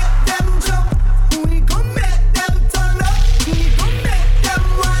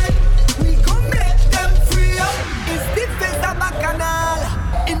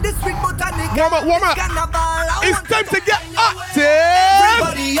 Warm up. It's time to get active.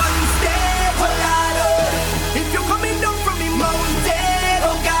 Everybody on stage, oh God, oh. If you're coming down from the mountain,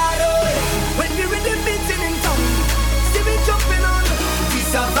 oh God, oh. When the rhythm beating in town, see me jumping on the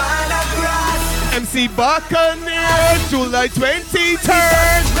savannah grass. MC Buccaneer, July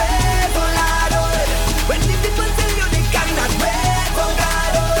 23rd. When the people tell you they cannot wait, oh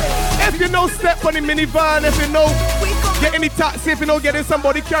God, oh. If you know step on the minivan, if you know get any taxi, if you know getting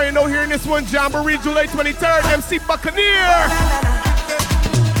somebody carrying out here in this one, Jamboree, July 23rd, MC Buccaneer.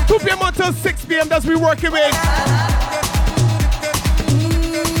 2 p.m. until 6 p.m. that's we working with.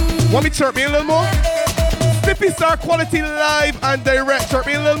 Want me to chirp me a little more? Snippy Star quality live and direct. Chirp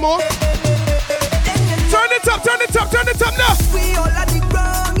me a little more. Turn it up, turn it up, turn it up now. We all at the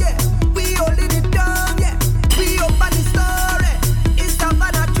ground, yeah. We all in it down, yeah. We up on the story. It's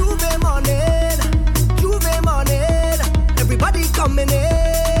Savannah Juve morning. Juve morning. Everybody coming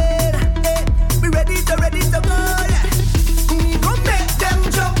in. Hey, we ready to go, yeah. We gon' make them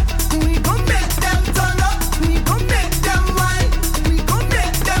jump. We gon' make them turn up. We gon' make them wine. We gon'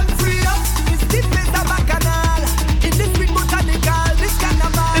 make them free up. It's the place of Bacchanal. In this big botanical, this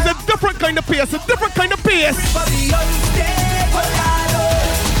carnival. It's a different kind of pace, a different kind of pace. Everybody on stage, oh God,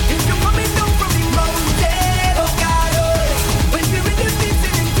 oh. If you're coming down from the mountain, oh God, oh. When we rhythm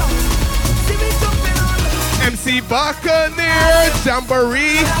beating in town, see me jumping on. MC Buccaneer,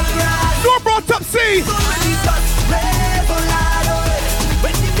 Jamboree, no Broughtupsy.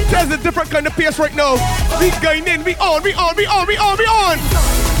 There's a different kind of pace right now. We going in, we on. Let's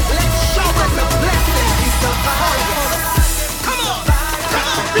show them the blessing. Come on.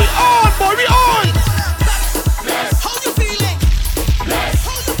 We on, boy, we on. How you feeling?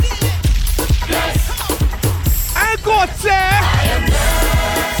 How you feeling? I got there. I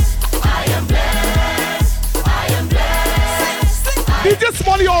am blessed. DJ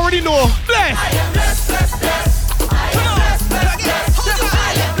Smalley already know. Bless. I am blessed.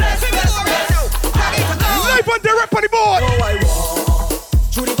 Live and direct on the board. I walk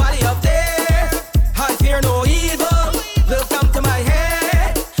through the valley of death. I fear no evil will come to my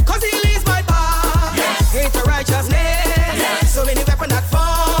head. Cause he leads my path. Yes. Hate the righteousness. Yes. So many weapons that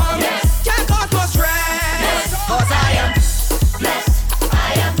form. Yes. Can't cause no stress. Yes. Cause I am blessed.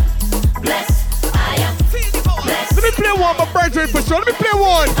 I am blessed. I am blessed. Let me play one, my birthday for sure. Let me play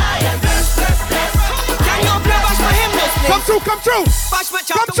one. I am blessed. Can you play bash my hymnals, please? Come through. Bash my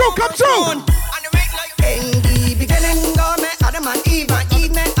come true. In the beginning, God made Adam and Eve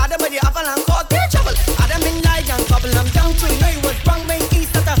made Adam with the apple and called their trouble. Adam in light and bubble and down to the was wrong when he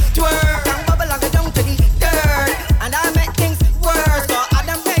started to twerk and bubble and go down to the dirt. And I make things worse, so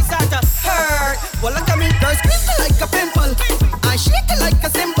Adam makes start to hurt. Well, look at me, girl, squeeze it like a pimple. I shake it like a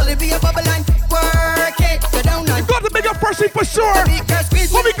symbol, it be a bubble and work it. Go down and you got the bigger person for sure. How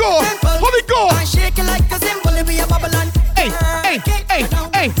we go? I shake it like a symbol, it be a bubble and hey.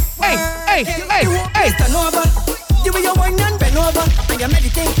 Turn over. You be your wine and bend over. And you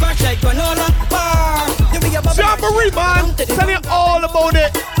meditate crash like granola bar. You be your bubble. Jamboree, man. Tell you all about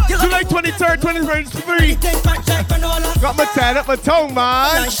it. July 23rd, 2023. Got my tan up my tongue,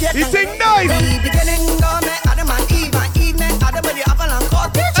 man. You think nice.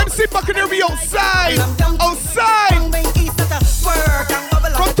 MC Buccaneer be outside.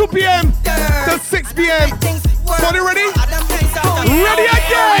 From 2 p.m. till 6 p.m. So you ready? Ready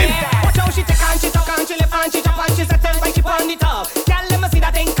again. Watch how she take and she tuck and she left and she chop and she set and she on the top. Girl, let me see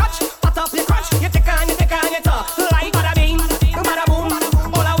that thing catch. Pat up your crotch. You take and you talk. Like bada bing, bada boom.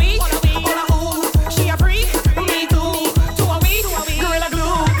 All a we, all a who. She a freak, me too. Two a we, gorilla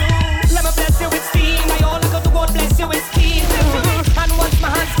glue. Let me bless you with steam. I all go to God bless you with scheme. And once my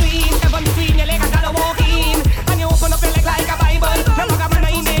hands clean, ever between your legs I gotta walk.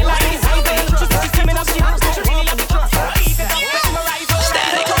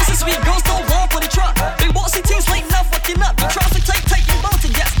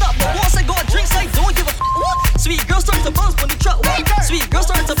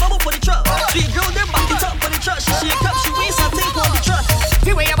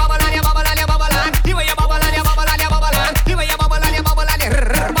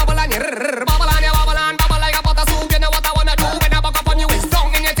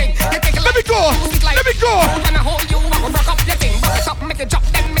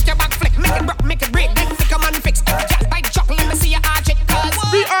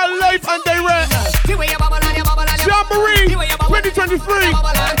 2023.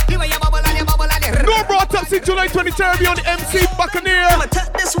 No Broughtupsy, July 23rd. Be on the MC Buccaneer.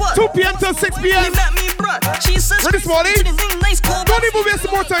 2 p.m. till 6 p.m. Ready, Smalley? Don't even waste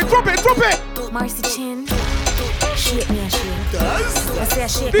some more time. Drop it, drop it. Marcy Chin. Shake me and shake.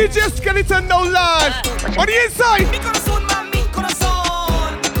 DJ Skeleton no live. On the inside.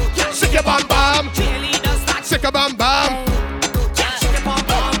 Shake your bam bam. Shake your bam bam.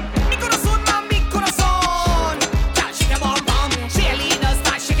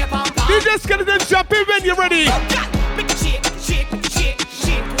 DJ Skeleton jump in when you're ready.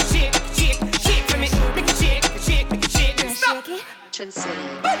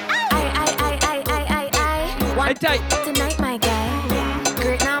 I tonight, my guy.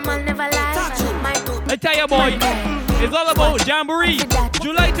 Great now, man, never lie. I tell you, boy, it's all about Jamboree.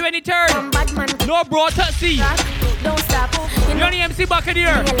 July 23rd. No Broughtupsy. Don't stop. You're on the MC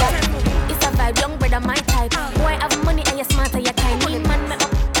Buccaneer. It's a vibe, young brother, my type. Boy, have money and you're smarter, you're tiny. Man, me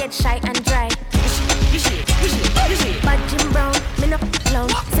up, get shy and dry. But Jim Brown, me no clown.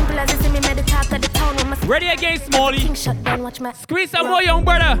 Simple as you see me, made the talk of the town. Ready again, Smalley. Squeeze some more, young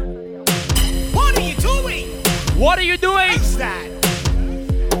brother. What are you doing? What are you doing? What's that?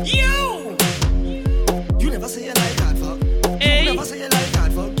 You! You never say you like hard fuck. Hey. You never say you like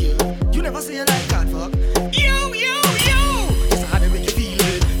hard fuck. You never say you like hard fuck. You! It's how to make you feel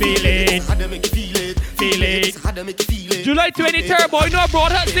it. Feel it. It's how to make you feel it. Feel it. It's how to make you feel it. July 23rd, boy, no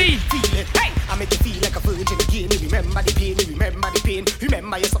Broughtupsy. Feel it. Hey! I make you feel like a virgin again. Remember the pain, remember the pain.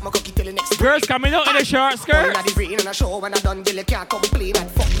 Remember you suck my cookie till the next Girls coming out in a short skirt. All the rain and a show when I done till you can't complain. And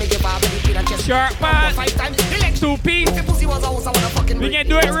fuck me, give up everything and just short pants. 5 times. 2-piece. If the pussy was out, I wanna fucking we can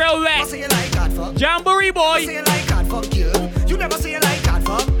do it real wet. Say you like hard fuck. Jamboree, boy. Say you like hard fuck, girl. You never say you like hard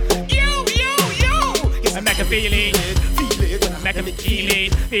fuck. You. I make a feel it. Feel it. I make a feel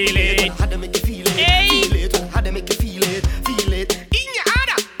it. Feel it. How to make you feel it. Hey. Feel it. How to make you feel it. Feel it. In your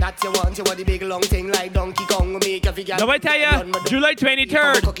other. That's you want the big long thing like Donkey Kong. Make a figure. Now I tell you, July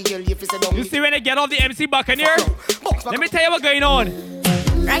 23rd. You see when I get off the MC Buccaneer? Let me tell you what's going on.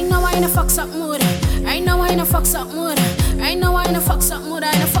 Right now I in a fucks up mood. Right now I in a fucks up mood. Right now I in a fucks up mood.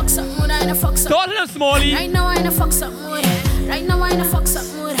 I in a fucks up mood. I in a fucks up. Starting up, Smalley. Right now I in a fucks up mood. Right now I in a fucks up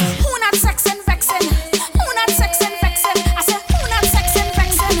mood. Who not sexing, vexing? Who not sexing, vexing? I said who not sexing,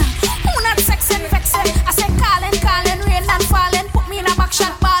 vexing? Who not sexing, vexing? I said calling, rain and falling. Put me in a back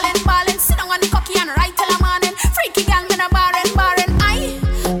shot, balling. Sit down on the cocky and right till the morning. Freaky gal, me no barren.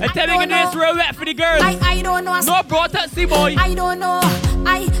 I tell you, this real wet for the girls. I don't know. No Broughtupsy, boy. I don't know.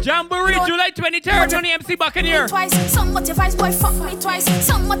 Jamboree, July 23rd on the MC Buccaneer. Some motivize boy fuck me twice.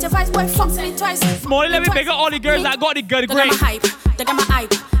 Some motivize boy fuck me twice. Smalley, let me pick up all the girls that got the good grip. They got my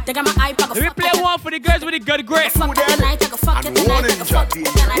hype. Let me play one for the girls with the good grip. Fuck it tonight. If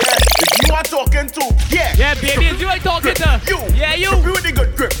you are talking to, yeah, baby, if you are talking to, you, yeah, you. Mr. with the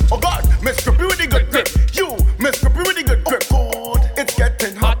good grip. Oh God, Mr. with the good grip. You, Mr. with the good grip. Oh God, it's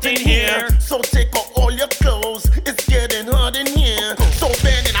getting hot in here. So take off all your clothes. It's getting hot in here. So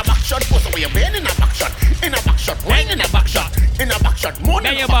bend in a back shot, what's the way you bend in a back shot? In a back shot, wine in a back shot. In a back shot, more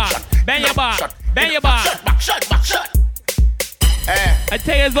than a back shot. Bend your back, bend your back. Back shot. I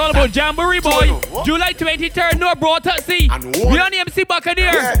tell you, it's all about Jamboree, boy. July 23rd, no Broughtupsy. We on the MC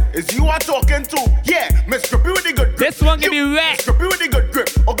Buccaneer. Yeah, is you are talking to, Mr. B with the good grip. This one can be wet. Mr. B with the good grip.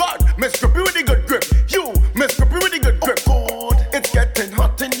 Oh God, Mr. B with the good grip. You, Mr. B with the good grip. Oh God, it's getting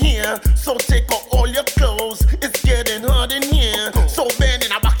hot in here. So take off all your clothes. It's getting hot in here. So bend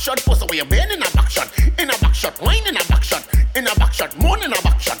in a back shot, what's the way you bend in a back shot? In a back shot, wine in a back shot. In a back shot, more in a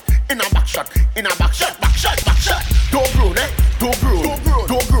back shot. In a back shot, in a back shot, back shot. Don't groan, eh? Don't groan,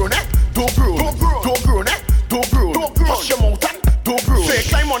 eh? Don't groan, eh? Hush your mouth and don't groan. Take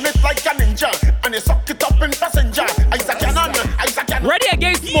time on it like a ninja, and you suck it up in passenger. Isaac Cannon. Ready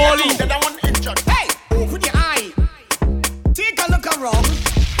against Smalley. Hey, open your eye. Take a look around.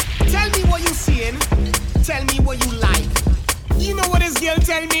 Tell me what you seeing. Tell me what you like. You know what this girl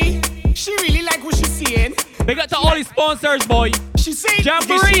tell me? She really like what she's seeing. Big up to all the sponsors, boy. She say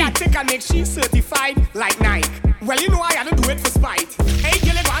Jamboree. she take and make she certified like Nike. Well, you know I had to do it for spite. Hey,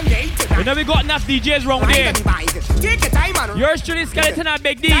 girl, go and date tonight. You know we got enough DJs wrong there. Take your time and yours truly, Skeleton and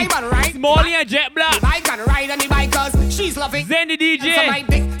Big D. Right. Smalley and JetBlack. The bike and ride on the bike cause she's loving. Zen the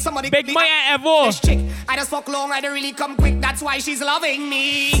DJ. Somebody Big Maya and Evo. This chick, I just fuck long, I don't really come quick. That's why she's loving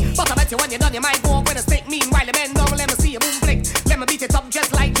me. But I bet you when you're done, you might go up with a stick. Meanwhile, the bend down, let me see you boom flick. Let me beat it up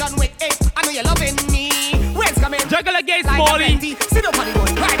just like John Wick. Hey, I know you're loving me. When's coming? Juggle against Smalley. Sit up on the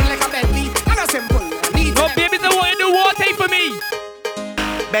road, riding like a Bentley. I'm not simple. No babies don't want to do water for me.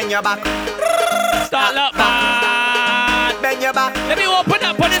 Bend your back. Start up, man. Bend your back. Let me open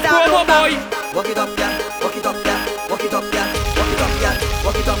up on this promo, boy. Walk it up, yeah. Walk it up, yeah. Walk it up, yeah. Walk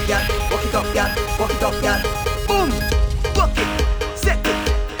girl. Walk it up, girl. Walk it up, girl. Boom. Walk it. Set it.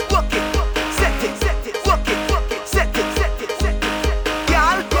 Walk it. Set it. Set it. Walk it. Walk it. Set it. Set it. Set it.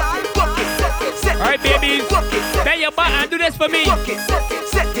 Girl. Walk it. Set it. Set it. All right, babies. Bend your butt and do this for me. Walk it. Set it.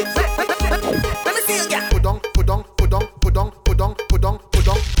 Set it. Let me see you, girl. Put down, put down, put down, put down, put down, put down, put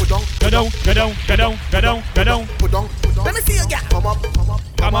down, put down, go down, go down, go down, go down, go down. Put down, put down. Let me see you, girl. Come up, come up,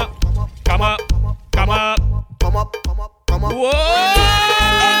 come up, come up, come up, come up, come up, come up. Whoa!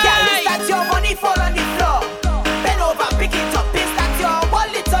 Hey, girl, is that your money fall on the floor? Bend over, pick it up. Is that your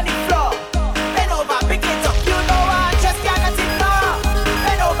wallet on the floor? Bend over, pick it up. You know I just cannot ignore.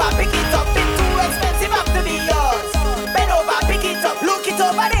 Bend over, pick it up. It's too expensive up to be yours. Bend over, pick it up. Look it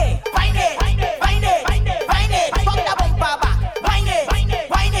over there. Find it, find it, find it, find it. Pop the bumper back. Find it, find it,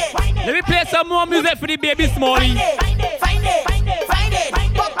 find it. Let me play some more music for the baby Smalley. Find it, find it, find it, find it,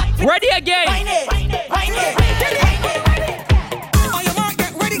 find it. Ready again. Find it, find it, find it. On your mark,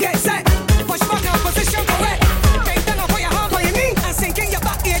 get ready, get set. Push back and position correct. Take down on your hand on your knee and sink in your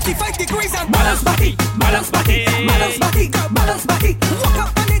back 85 degrees and balance body, balance body, balance body, balance body. Walk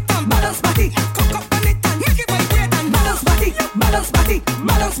up on it and balance body. Cock up on it and make it vibrate and balance body, balance body,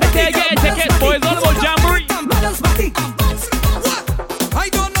 balance body. Take it, boys. All about Jamboree. Balance body. I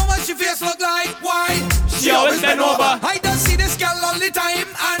don't know what your face look like. Why? She always bend over. I don't see this girl all the time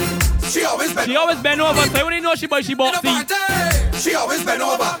and she always bend over. So I only know she boxy. She always bend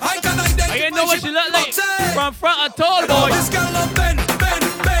over. I can identify. I didn't know what she look like from front at all, boy. This girl love bend.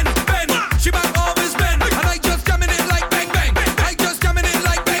 She back always bend. And I just jamming it like bang bang. I just jamming it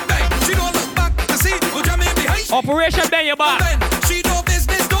like bang bang. She don't look back to see who jamming behind. Operation Bend Your Back. She know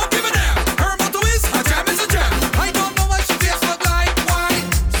business, don't give a damn. Her motto is a jam is a jam. I don't know what she face look like. Why?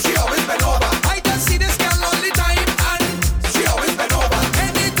 She always bend over. I just see this girl all the time and she always bend over.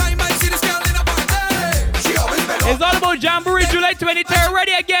 Anytime I see this girl in a party, she always bend over. It's all about Jamboree, July 23rd.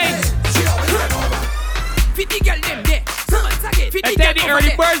 Ready again. She always bend over. 50 girl them there. I tell the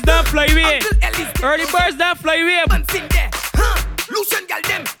early birds don't fly away. Early birds don't fly away. Lucian girl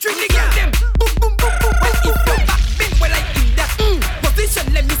them, Trinity girl them. Boom boom boom boom. Well if you back bend well I in that.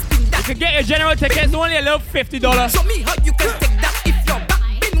 Position let me spin that. You can get your general tickets only a little $50. Show me how you can take that if you're back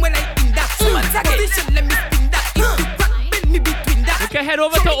bend well I in that. Position let me spin that. If you back bend me between that. You can head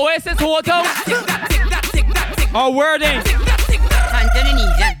over to Oasis Hotel. Or Wording. Bang,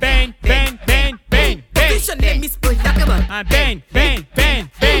 bang, bang, bang, bang. Let me spin that. And bang, bang, bang,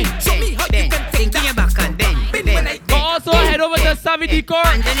 bang. Show me how you can take that. Back and bend. But also head over to Savvy Decor.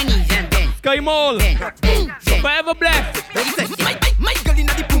 Sky Mall. Forever blessed. My girl in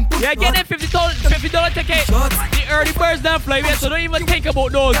the pum pum. Yeah, get them $50 ticket. The early birds don't fly away, so don't even think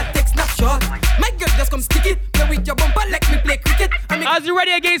about those. Take snapshot. My girl just come stick it. Play with your bumper like me play cricket. As you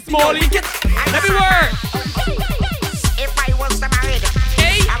ready against Smalley? Let me work. If I was the married,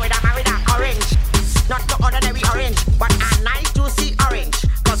 I would have married an orange. Not the ordinary orange, but a nice juicy orange.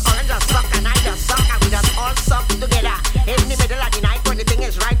 Cause orange just suck and I just suck and we just all suck together. In the middle of the night when the thing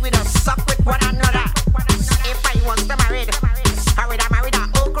is right, we just suck with one another. If I was the married, I would have married an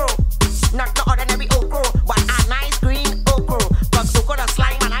okro. Not the ordinary okro, but a nice green okro. Cause okro the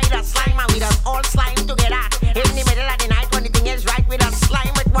slime and I the slime and we just all slime together. In the middle of the night when the thing is right, we just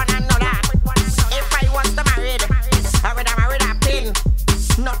slime with one another. If I was the married, I would have married a pin.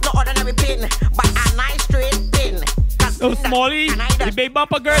 Not the ordinary pin, but a nice straight pin. So Smalley, the big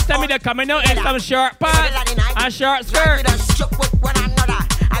bumper girls tell me they're coming out in some short pants and short skirt.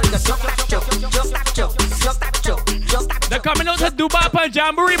 They're coming out to Dubai and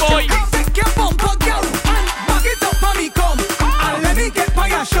Jamboree, boy. Take your bumper, girl, and back it up on me, come. And let me get by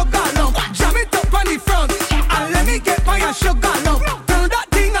your sugar lump. Jam it up on the front, and let me get by your sugar lump. Turn that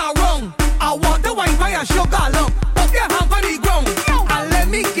thing around. I want the wine by your sugar lump. Put your hand on the ground, and let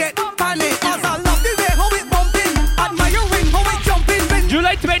me get on it. Cause I love the way how it bumping. Admiring how it jumping.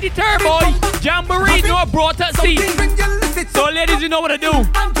 July 23rd, boy. Jamboree, no Broughtupsy. So ladies, you know what to do.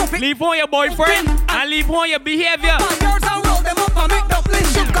 Leave home your boyfriend and leave home your behavior.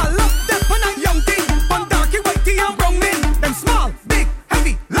 Them small, big,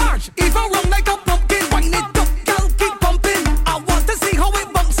 heavy, large, even wrong like a pumpkin. Wine it up, girl, keep pumping. I want to see how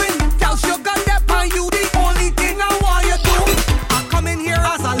it bouncing. Girl, sugar that by you, the only thing I want you do. I come in here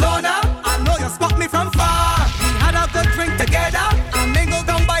as a loner. I know you spot me from far. We had a good drink together and mingle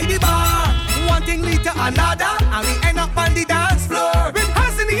down by the bar. One thing lead to another, and we end up on the dance floor. With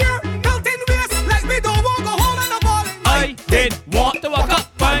hands in the air, belt in waist, like we don't want to go home and a ball. I did want to walk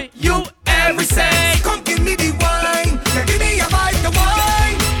up by you every say. Come give me the wine. Give me a bite the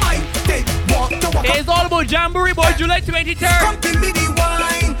wine. I did want to walk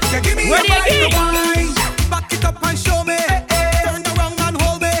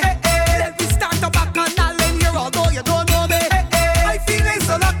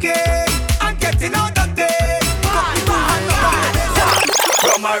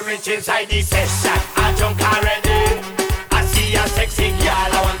Mama reach inside the session. I drunk already. I see a sexy girl,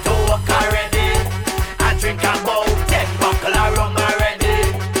 I want to walk already. I drink about 10 buckle of rum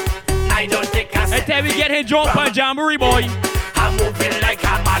already. I don't take a Let's have we get him drunk on Jamboree, boy. I'm moving like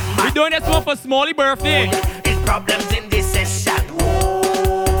a madman. We doing this one for Smalley birthday. It's problems in this session.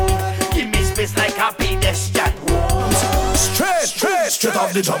 Whoa. Give me space like a pedestrian. Straight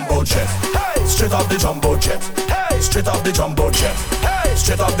off the jumbo jet. Hey, straight off the jumbo jet. Hey, straight off the jumbo jet. Hey,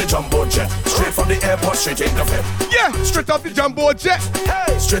 straight off the jumbo jet. Straight from the airport, straight in the fit. Yeah, straight off the jumbo jet.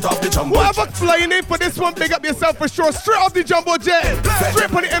 Hey, straight off the jumbo jet. Whoever flying in for this one, big up yourself for sure. Straight off the jumbo jet. Straight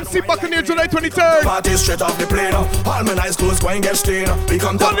from the MC Buccaneer, July 23rd. Party straight off the plane. All my nice clothes going get stained.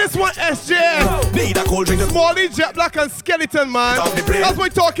 On this one, SJ. Need a cold drink. Smalley, JetBlack, and Skeleton, man. That's what we're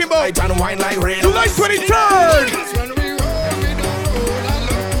talking about. And wine like rain. July 23rd.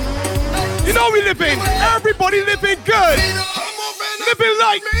 You know we living, everybody living good. Living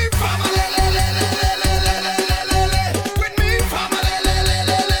like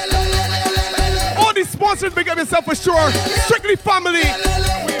all these sponsors, big up yourself for sure. Strictly family.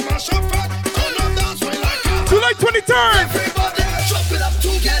 July 23rd.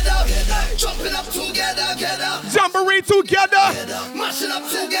 Jamboree together.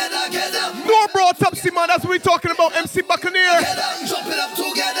 More Broughtupsy, man. That's what we're talking about. MC Buccaneer.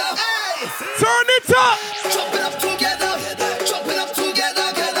 Turn it up. Jump it up together. Jump it up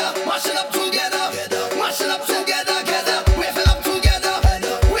together. Mash it up together. Mash it up together. Wave it up together.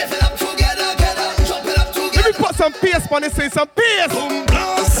 Wave it up together. Jump it up together. Let me put some bass on this, say some bass.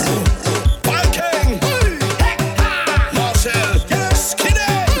 King. Marshall. Yes, Kiddy.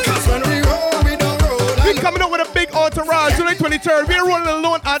 Cause when we roll, we don't roll. We coming up with a big entourage. July 23rd. We're rolling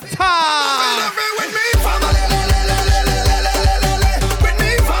alone at top.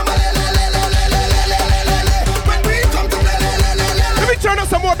 Turn up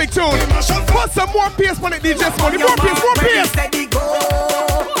some more big tune. Put some more pace on it, DJ Smalley. More pace, more pace. Steady go.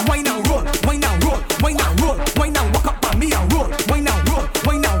 Wine and roll, wine and roll, wine and roll, wine and walk up on me and roll, wine and roll,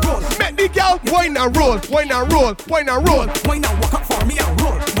 wine and roll. Make the girl wine and roll, wine and roll, wine and roll. Wine and walk up for me and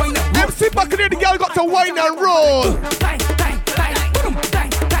roll, wine and roll. MC Buccaneer, the girl got to wine and roll.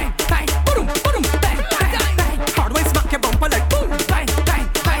 Hard way smack your bumper like boom, bang, bang,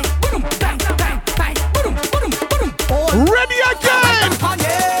 bang, boom, bang, bang, bang, boom, boom, boom. Ready again.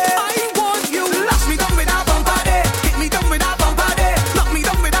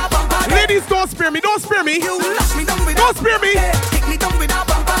 Don't spare me, don't spare me. Don't spare me. We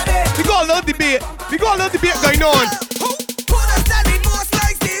got a little debate. We got a little debate going on.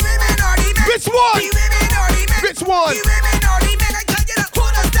 Which one? Which one?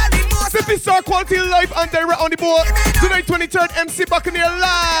 50-star quality live and direct on the board. July 23rd, MC Buccaneer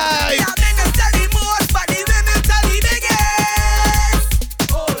live.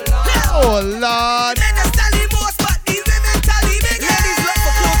 Oh Lord.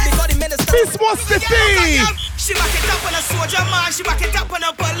 This must be She back it up on a soldier man. She back it up on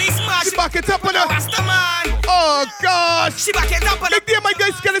a policeman. She back it up on a Rasta man. Oh gosh. She back it up on a big deal, my guy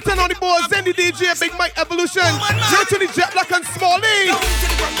Skeleton on the board. Zendy DJ, Big Mike Evolution. Joe to the JetBlack and Smalley.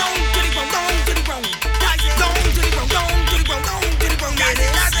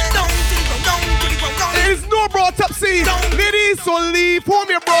 It is no Broughtupsy. Ladies, so leave home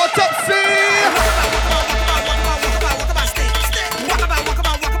your Broughtupsy.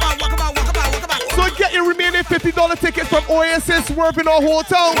 So get your remaining $50 tickets from Oasis, Swerving our whole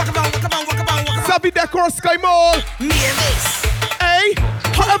town. Savvy Decor, Sky Mall. Hey,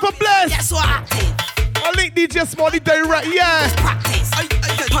 however blessed. That's what I did. I'll link DJ Smalley direct, yeah. Practice.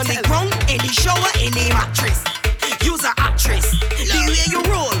 On the ground, in the shower, in the mattress. Use an actress. The way you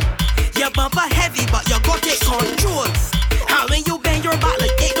roll. Your bumper heavy, but you got it control. How when you bend your back,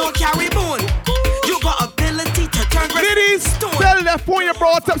 like it don't carry bone. You got ability to turn ladies, tell that for your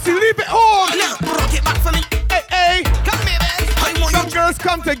Broughtupsy, leave it home. Now, rock it back for me. Hey, hey. Come here, man. Some girls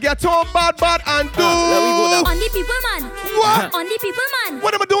come to get on bad and do. On the people, man. What? On the people, man.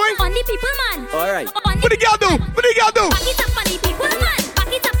 What am I doing? On the people, man. Alright. What the girl do? What the girl do? Back it up on the people, man. Back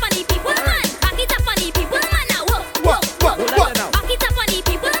it up on the people, man. Back it up on the people, man. Now, what? Back it up on the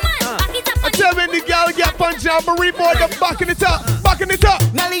people, man. Back it up on the people, man. I tell when the girl get on Jamboree board, I'm backing it up. Backing it up.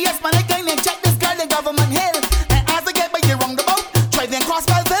 Nelly, yes, man, I came and check this girl in Government Hill. And as I get by the roundabout, driving across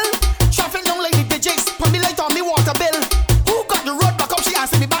Belleville. Traffic down like the jigs, put me light on me water bill. Who got the road back up? She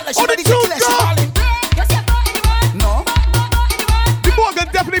answered me back like she ready to kill her. She calling. No. The boy can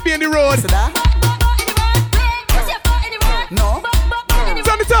definitely be in the road. No.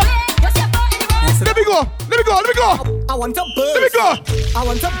 Turn it up. Let me go. I want to buzz. Let me go. I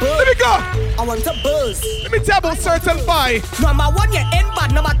want to buzz. Let me go. I want to buzz. Let me tell about certain five. Number one, you're in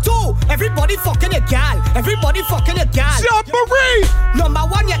bad. Number two, everybody fucking your gal. Everybody fucking your gal. Jamboree. Number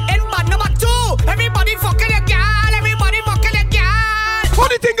one, you're in bad. Number two, everybody fucking your gal. Everybody fucking your gal. How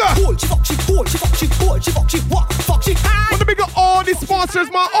do you think? Cool, she fuck, she cool, she fuck, she cool, she fuck, she walk, fuck, she high. Let me go all these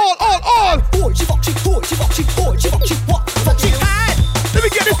sponsors, man. All. Cool, she fuck, she cool, she fuck, she cool, she fuck, she walk, fuck, she high. Let me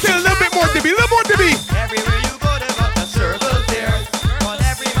get this still a little bit more, Dibby. A little more, Dibby. Everywhere you go, they got a circle there. But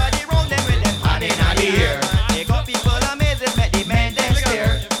everybody round them with them hand in the air. They got people amazing, make the men them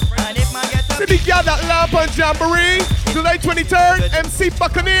stare. And if man get Did you get that lamp on Jamboree? July 23rd, MC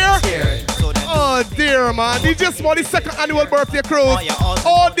Buccaneer. Oh dear, man. DJ Smalley's second annual birthday cruise.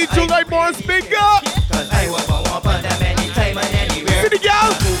 All the July borns big up. I want them anytime and anywhere. See the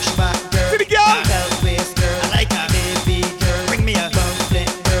girl? See the girl? I like a baby girl. Bring me a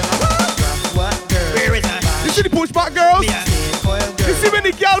bumping girl. What girl? Where is I? You see the push back girls? You see when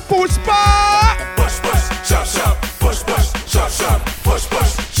the girl push back? Push, push, shop, shop. Push, push, shop, shop. Push,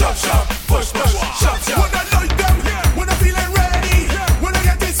 push, shop, shop. Push, push, shop, shop. When I like them, when I'm feeling ready, when I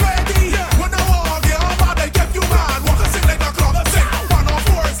get this ready, when I walk, yeah, I'm they get you man. Walk and sing like a club, sing. One on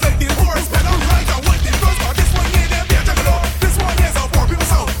fours, like the horse, pen on right, and with the first part. This one, yeah, them, yeah, check it out. This one, yes, I'll pour people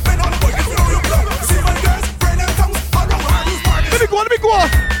sound. Men on the boy, if you know you blow. See my girls, bring them tongues, all around who's party. Let me go.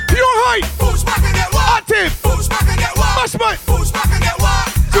 Pure height. Push back and get what? Active. Push back and get what? Bashman. Push back and get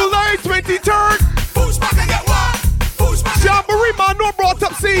what? July 23rd. Push back and get what? Push back. Jamboree, man, no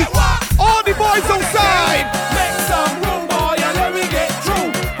Broughtupsy. All the boys outside. Make some room, boy, and let me get through.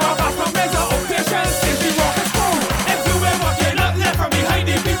 How fast my measure of patience is the rocket crew. If you ever walking up left from behind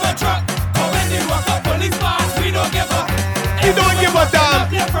the people truck, or when they walk up police bars, we don't give a. We don't give a damn.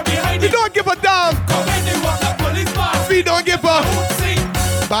 We don't give a damn. Or when they walk up police bars, we don't give a.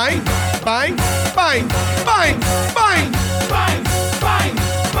 Bang, bang, bang, bang, bang, bang, bang, bang,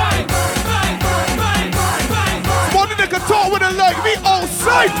 bang, bang, bang, bang. One of the can talk with a leg. Me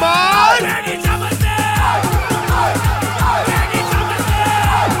outside, man.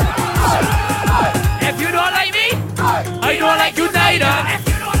 If you don't like me, I don't like you neither. If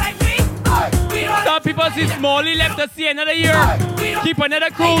you don't like me, we don't. Some people see Smalley left to see another year, keep another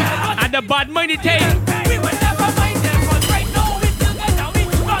cruise, and the bad money take. We will never mind them, but right now we still get down. We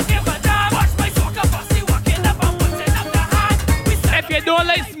don't give a damn. Watch my soccer fussy walking up and putting up the hand. If you don't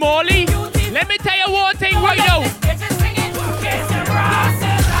like Smalley, let me tell you one thing right now.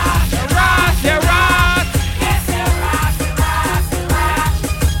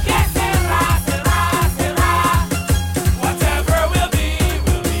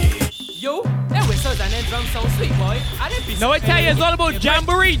 Now I tell you, it's all about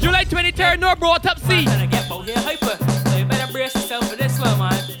Jamboree, July 23rd, no Broughtupsy. You better brace yourself for this one,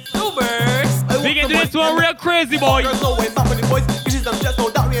 man. Two birds. We can do this one real crazy, boy.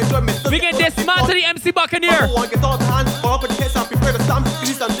 We can dismantle the MC Buccaneer. I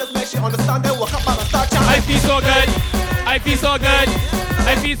feel so good. I feel so good.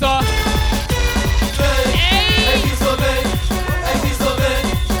 I feel so. Hey. I feel so good. I feel so good.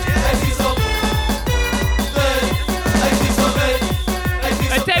 I feel so good. I feel so good.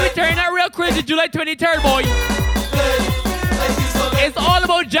 I tell you, we turn out real crazy July 23rd, boy. It's all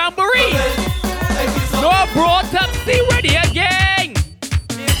about Jamboree. No Broughtupsy, ready again.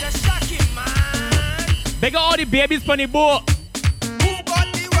 Big all the babies from the boat.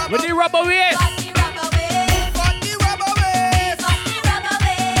 With the rubber waist.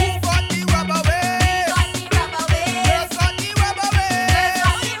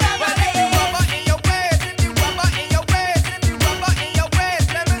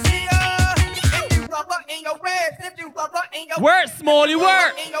 Work, Smalley,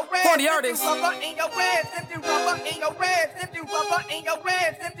 work. For the artists.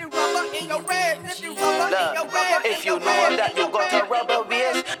 If you know that you got a rubber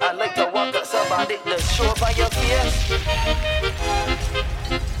waist, I like to walk up somebody to show by your face.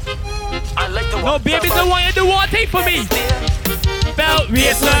 I like to walk. No, babies don't want you to do one thing for me. Belt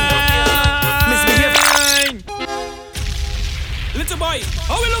waistline. Little boy,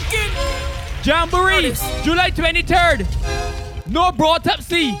 how we looking? Jamboree, July 23rd. No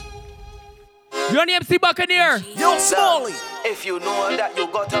Broughtupsy. You're on the MC Buccaneer. Yo, Smalley. If you know that you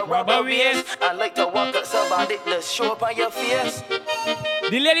got a rubber waist, I like to walk up somebody to show up on your face.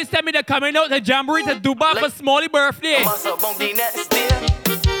 The ladies tell me they're coming out to Jamboree to Dubai for Smalley birthday.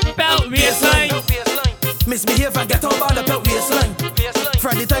 Belt waistline. Misbehave and get over the belt waistline.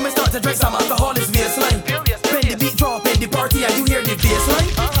 From the time I start to drink some alcohol, it's waistline. When the beat drop in the party and you hear the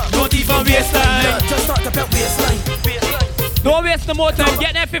bassline. Don't even waistline. Just start to belt waistline. Don't waste no more time.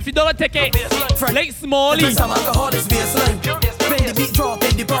 Get that $50 ticket. Lake Smalley. Some alcohol is baseline. When the beat drop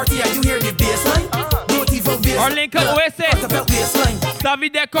in the party and you hear the baseline. Don't even baseline. Or link up Oasis. Savvy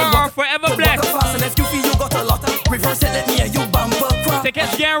Decor, Forever Blessed. Reverse it, let me and you bumper crop.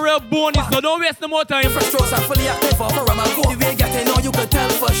 Tickets getting real bonus, so don't waste no more time. Fresh throws are fully active for a man. The way getting on, you can tell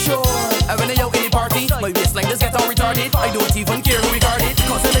for sure. And when they out in the party, my waistline just get all retarded. I don't even care who regard it,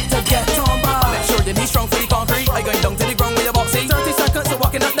 cause I like to get on by. Make sure your knees strong for the concrete. I going down to the ground with your boxing. 30 seconds of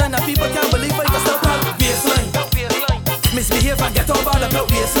walking up then, and people can't believe I can still help. Baseline. Misbehave and get on by the belt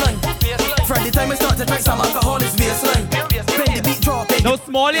baseline. From the time I start to drink some alcohol, it's baseline. When the beat drop. No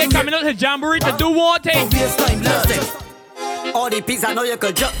Smalley coming out to Jamboree to do one thing. All the pigs I know you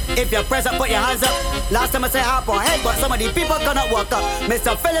could jump. If you're present, put your hands up. Last time I said hop on head, but some of the people cannot walk up.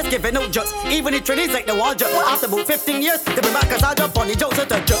 Mr. Phillips giving no jokes. Even the trainees like the wall jump. After about 15 years, they be back cause I jump on the jokes. So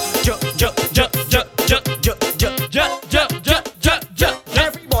to jump.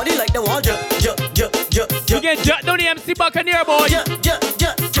 Everybody like the wall jump. You get jump down the MC Buccaneer, boy.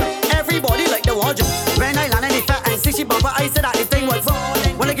 Everybody like the wall jump. When I land in the fat and see she bumper, I said that the thing was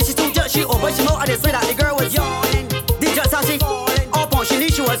falling. When I get she too judge, she over, she know I just say that the girl was yawning. The just how she up on she knew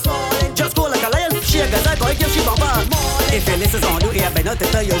she was falling. Just go like a lion, she a gazelle, go give she bumper. If your list is on, do it, better to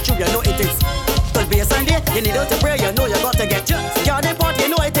tell you true, you know it is. Could be a Sunday, you need to pray, you know you got to get just. Garden party, you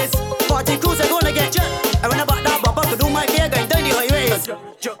know it is. Party cruise, you're gonna get just. And when I bought that bumper to do my beer, going down the highways.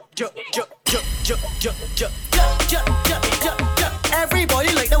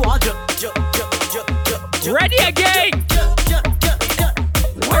 Everybody like the one jump. Ready again.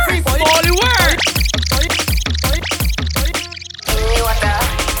 Everybody word.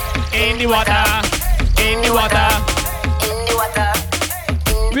 In the water.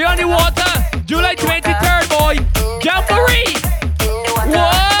 We on the water. July 23rd, boy. Jamboree.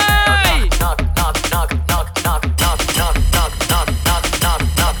 Why?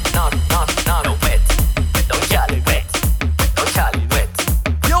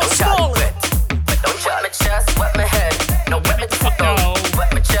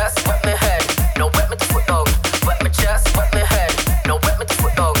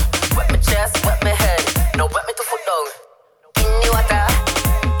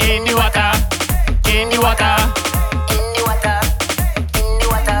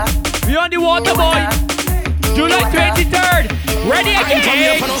 We on the water, boy. July 23rd. Ready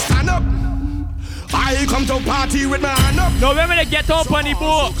again. I come to party with my hand up. November to get up on the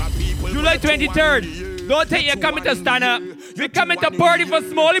boat. July 23rd. Don't think you're coming to stand up. We coming to party for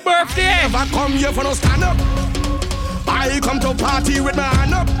Smalley birthday. I never come here for no stand up. I come to party with my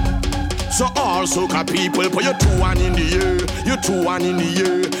hand up. So all soca people put your 2-1 in the air. Your 2-1 in the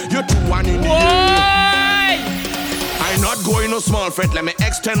air. Your 2-1 in the air. I'm not going no small fret. Let me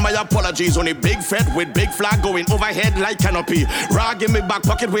extend my apologies. Only big fret with big flag going overhead like canopy. Rag in my back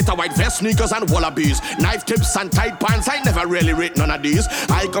pocket with a white vest, sneakers and wallabies. Knife tips and tight pants. I never really rate none of these.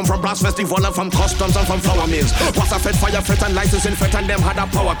 I come from brass festival and from customs and from flour mills. Was a fed fire fret and licensing fret and them had a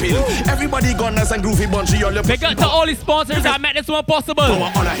power pill. Everybody gunners and groovy bunchy all your big up to all the sponsors that made this one possible.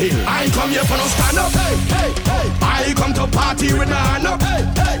 Power on a hill. I come here for no stand up. I come to party with my hand up.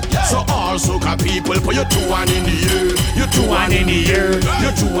 So all soca people put your 2-1 in the air. You 2-1 in the air.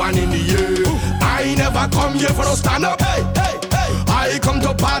 You 2-1 in the air. I never come here for no stand up. I come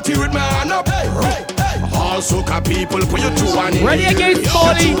to party with my hand up. All soca people put your 2-1 in the air. Ready again,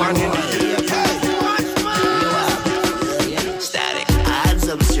 Smalley. Static. I had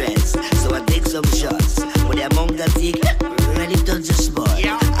some stress, so I take some shots. But the amount of tick really touch the spot. I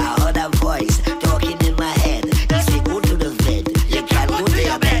heard a voice talking in my head. He said, go to the vet. You can't go to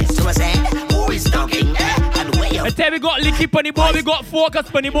your bed. So I said, who is talking? I tell we got Licky on the board, we got Focus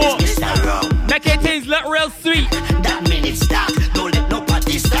on the board. Making things look real sweet. That minute stop, don't let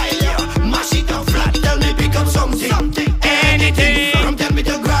nobody style you. Mash it up flat, tell me pick up something. Anything. From tell me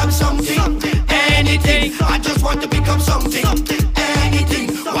to grab something. Anything. I just want to pick up something.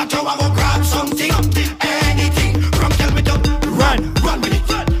 Anything. Watch how I go grab something. Anything. From tell me to run with it.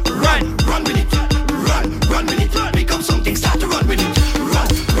 Run with it. Run with it. Pick up something, start to run with it. Run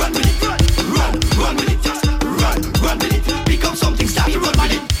with it. Run with it. Run with it. Pick up something, start to run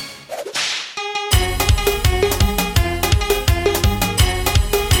with it.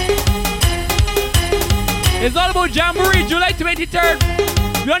 It's all about Jamboree, July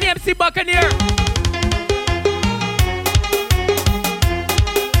 23rd. We're on the MC Buccaneer.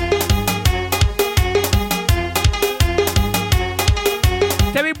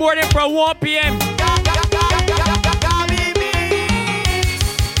 Tell me boarding from 1 p.m.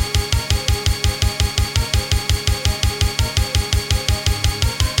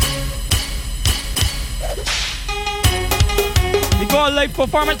 Raw live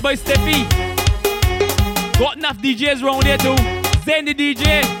performance by Steffi. Got enough DJs around here too. Zen the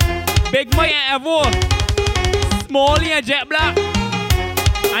DJ, Big Mike and Evo, Smalley and JetBlack,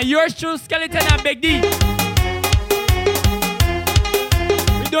 and yours true Skeleton and Big D.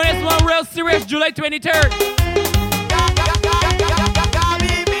 We're doing this one real serious, July 23rd.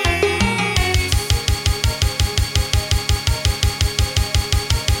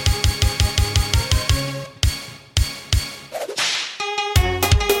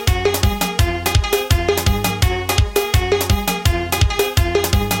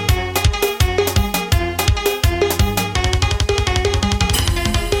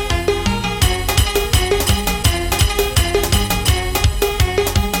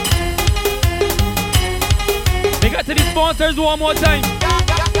 Sponsors one more time.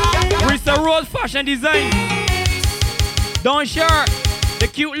 Risa Rose Fashion Design, Don Sharp, The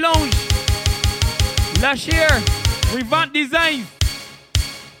Cute Lounge, Lashier, Revamp Designs,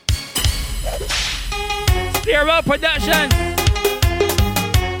 Stereo Productions,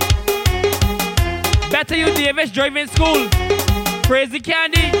 Better You Davis Driving School, Crazy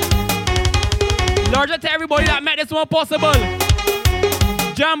Candy, larger to everybody that made this one possible.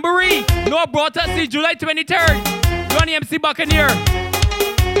 Jamboree, no Broughtupsy, July 23rd. Ronnie MC Buccaneer.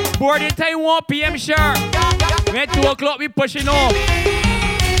 Boarding time 1 p.m. sharp. When 2 o'clock we pushing off.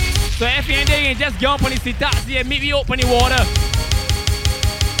 So if you ain't there, just jump on the taxi and meet me up on the water.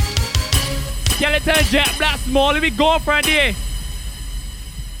 Skeleton, JetBlack, Smalley, we go from there.